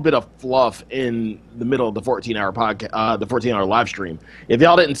a little bit of fluff in the middle of the 14-hour podcast, the 14-hour live stream. If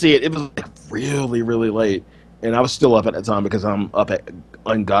y'all didn't see it, it was like really, really late, and I was still up at that time because I'm up at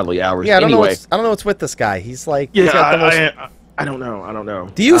ungodly hours. Yeah, I don't know. Anyway, I don't know what's with this guy. He's like, yeah, he's got the most... I don't know. I don't know.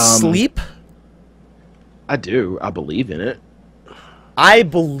 Do you sleep? I do. I believe in it. I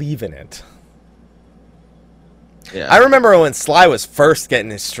believe in it. Yeah. I remember when Sly was first getting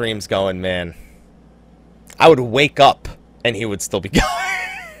his streams going, man. I would wake up and he would still be going.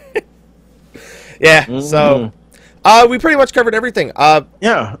 Yeah, so we pretty much covered everything.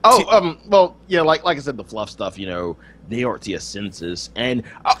 Yeah. Oh, well, yeah, like I said, the fluff stuff, you know, the Ortia census. And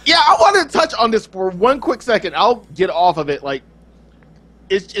yeah, I wanted to touch on this for one quick second. I'll get off of it. Like,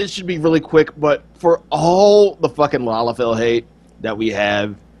 it should be really quick, but for all the fucking Lalafell hate that we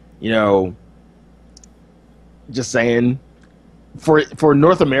have, you know, just saying, for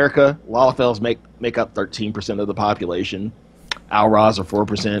North America, Lalafells make up 13% of the population. Alras are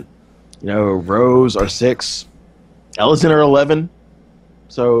 4%. You know, Rose are 6%. Ellison are 11%.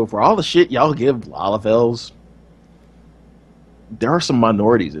 So for all the shit y'all give Lalafells, there are some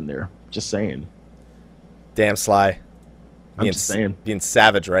minorities in there. Just saying. Damn, Sly. I'm just saying. Being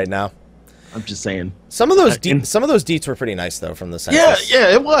savage right now. I'm just saying. Some of those deets were pretty nice though from the census.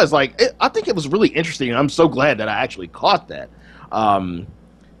 Yeah, it was like I think it was really interesting, and I'm so glad that I actually caught that. You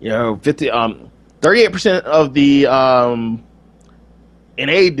know, 38% of the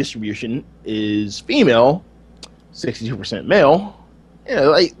NA distribution is female, 62% male. Yeah,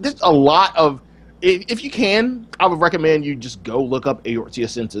 like there's a lot of. If you can, I would recommend you just go look up Aortia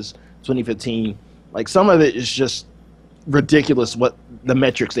Census 2015. Like some of it is just ridiculous. What the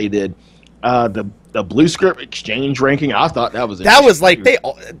metrics they did. The Blue Script exchange ranking, I thought that was like I was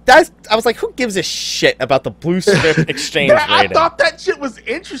like, who gives a shit about the Blue Script exchange rating? I thought that shit was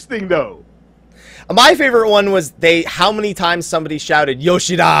interesting though. My favorite one was how many times somebody shouted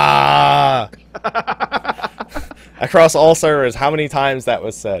Yoshida across all servers. How many times that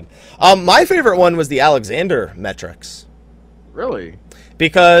was said. My favorite one was the Alexander metrics. Really?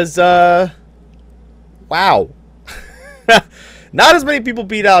 Because wow. Not as many people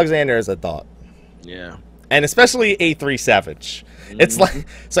beat Alexander as I thought. Yeah. And especially A3 Savage. It's like,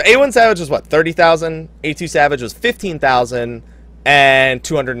 so A1 Savage was what, 30,000? A2 Savage was 15,000, and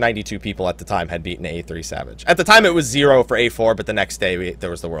 292 people at the time had beaten A3 Savage. At the time it was 0 for A4, but the next day there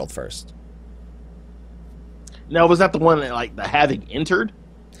was the world first. Now, was that the one that, like, the having entered?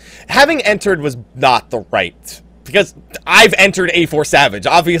 Having entered was not the right, because I've entered A4 Savage.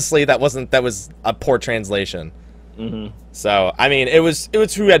 Obviously that was a poor translation. So, I mean, it was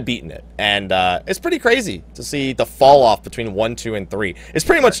who had beaten it. And it's pretty crazy to see the fall off between 1, 2, and 3. It's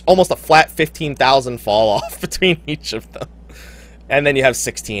pretty much almost a flat 15,000 fall off between each of them. And then you have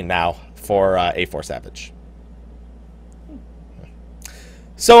 16 now for A4 Savage.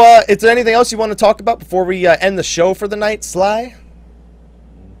 So, is there anything else you want to talk about before we end the show for the night, Sly?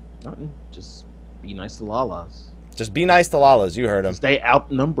 Nothing. Just be nice to Lalas. Just be nice to Lalas. You heard him. They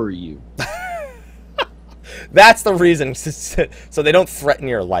outnumber you. That's the reason, so they don't threaten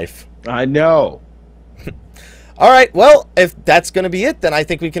your life. I know. All right, well, if that's going to be it, then I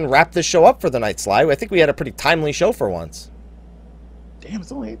think we can wrap this show up for the night, Sly. I think we had a pretty timely show for once. Damn,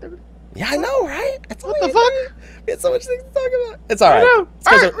 it's only 8:30. Yeah, I know, right? What the fuck? We had so much things to talk about. It's all right.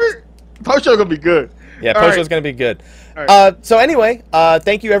 I know. Post show gonna be good. Yeah, post show's gonna be good. So anyway,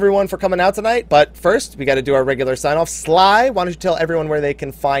 thank you everyone for coming out tonight. But first, we got to do our regular sign off. Sly, why don't you tell everyone where they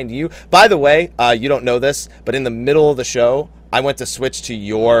can find you? By the way, you don't know this, but in the middle of the show, I went to switch to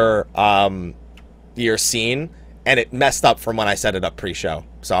your scene, and it messed up from when I set it up pre-show.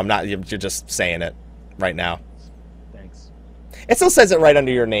 So I'm not. You're just saying it right now. Thanks. It still says it right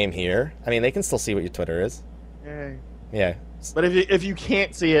under your name here. I mean, they can still see what your Twitter is. Yay. Yeah. But if you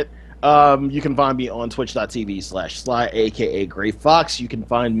can't see it, you can find me on twitch.tv/Sly, aka Gray Fox. You can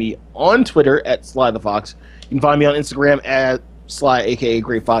find me on Twitter at Sly the Fox. You can find me on Instagram at Sly, aka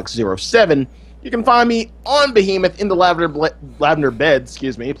Gray Fox 07. You can find me on Behemoth in the Lavender Bed,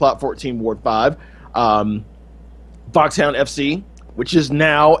 plot 14, Ward 5. Foxhound FC, which is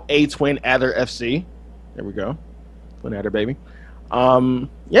now a Twin Adder FC. There we go. Twin Adder, baby.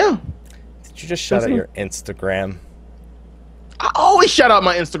 Yeah. Did you just shout out your Instagram? I always shout out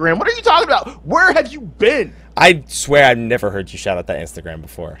my Instagram. What are you talking about? Where have you been? I swear I've never heard you shout out that Instagram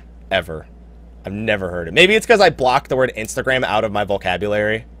before. Ever. I've never heard it. Maybe it's because I blocked the word Instagram out of my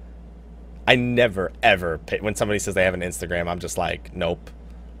vocabulary. I never, ever, when somebody says they have an Instagram, I'm just like, nope.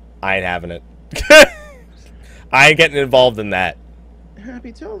 I ain't having it. I ain't getting involved in that.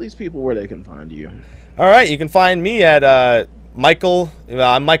 Happy, tell these people where they can find you. All right, you can find me at Michael.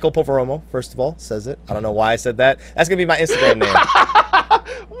 I'm Michael Poveromo, first of all, says it. I don't know why I said that. That's going to be my Instagram name.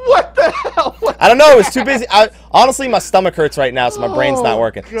 What the hell? I don't know. It was too busy. Honestly, my stomach hurts right now, so my brain's not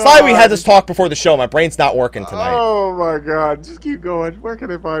working. God. Sorry we had this talk before the show. My brain's not working tonight. Oh, my God. Just keep going. Where can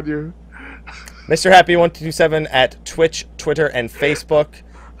they find you? Mr. Happy1227 at Twitch, Twitter, and Facebook.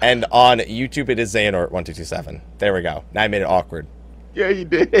 And on YouTube, it is Xehanort1227. There we go. Now I made it awkward. Yeah, you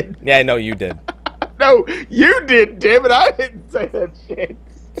did. Yeah, I know you did. No, you did, damn it. I didn't say that shit.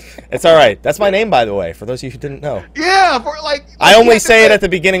 It's all right. That's my name, by the way, for those of you who didn't know. Yeah, for like I only say it at the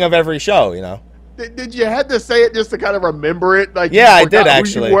beginning of every show, you know. Did you have to say it just to kind of remember it? Like, yeah, you I did forgot who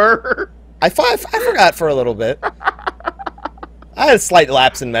actually. you were? I forgot for a little bit. I had a slight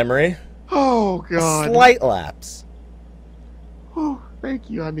lapse in memory. Oh, God. A slight lapse. Oh, thank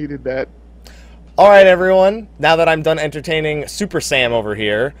you. I needed that. All right, everyone. Now that I'm done entertaining Super Sam over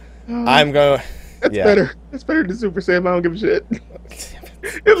here, I'm going. That's better. That's better than Super Sam. I don't give a shit.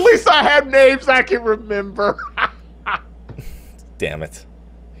 At least I have names I can remember. Damn it.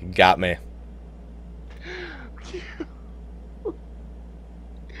 You got me.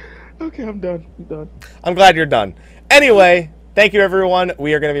 Okay, I'm done. I'm done. I'm glad you're done. Anyway, thank you, everyone.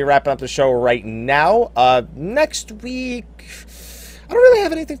 We are going to be wrapping up the show right now. Next week, I don't really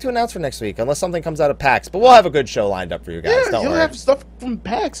have anything to announce for next week, unless something comes out of PAX. But we'll have a good show lined up for you guys. Yeah, don't you'll worry. have stuff from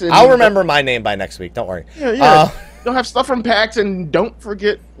PAX. I'll remember my name by next week. Don't worry. Yeah. You'll have stuff from PAX, and don't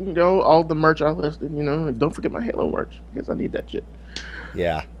forget, all the merch I listed. And don't forget my Halo merch because I need that shit.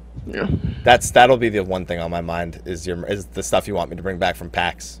 Yeah. Yeah. That'll be the one thing on my mind is the stuff you want me to bring back from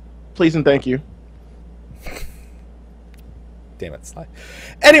PAX. Please and thank you. Damn it, Sly.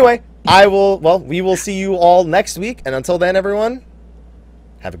 Anyway, we will see you all next week, and until then, everyone,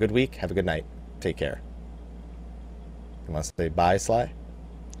 have a good week, have a good night. Take care. You want to say bye, Sly?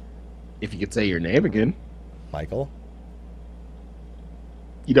 If you could say your name again. Michael?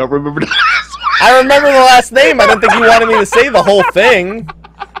 You don't remember the I remember the last name. I didn't think you wanted me to say the whole thing.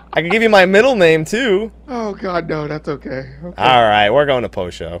 I can give you my middle name, too. Oh, God, no, that's okay. All right, we're going to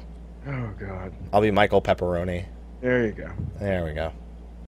post show. Oh, God. I'll be Michael Pepperoni. There you go. There we go.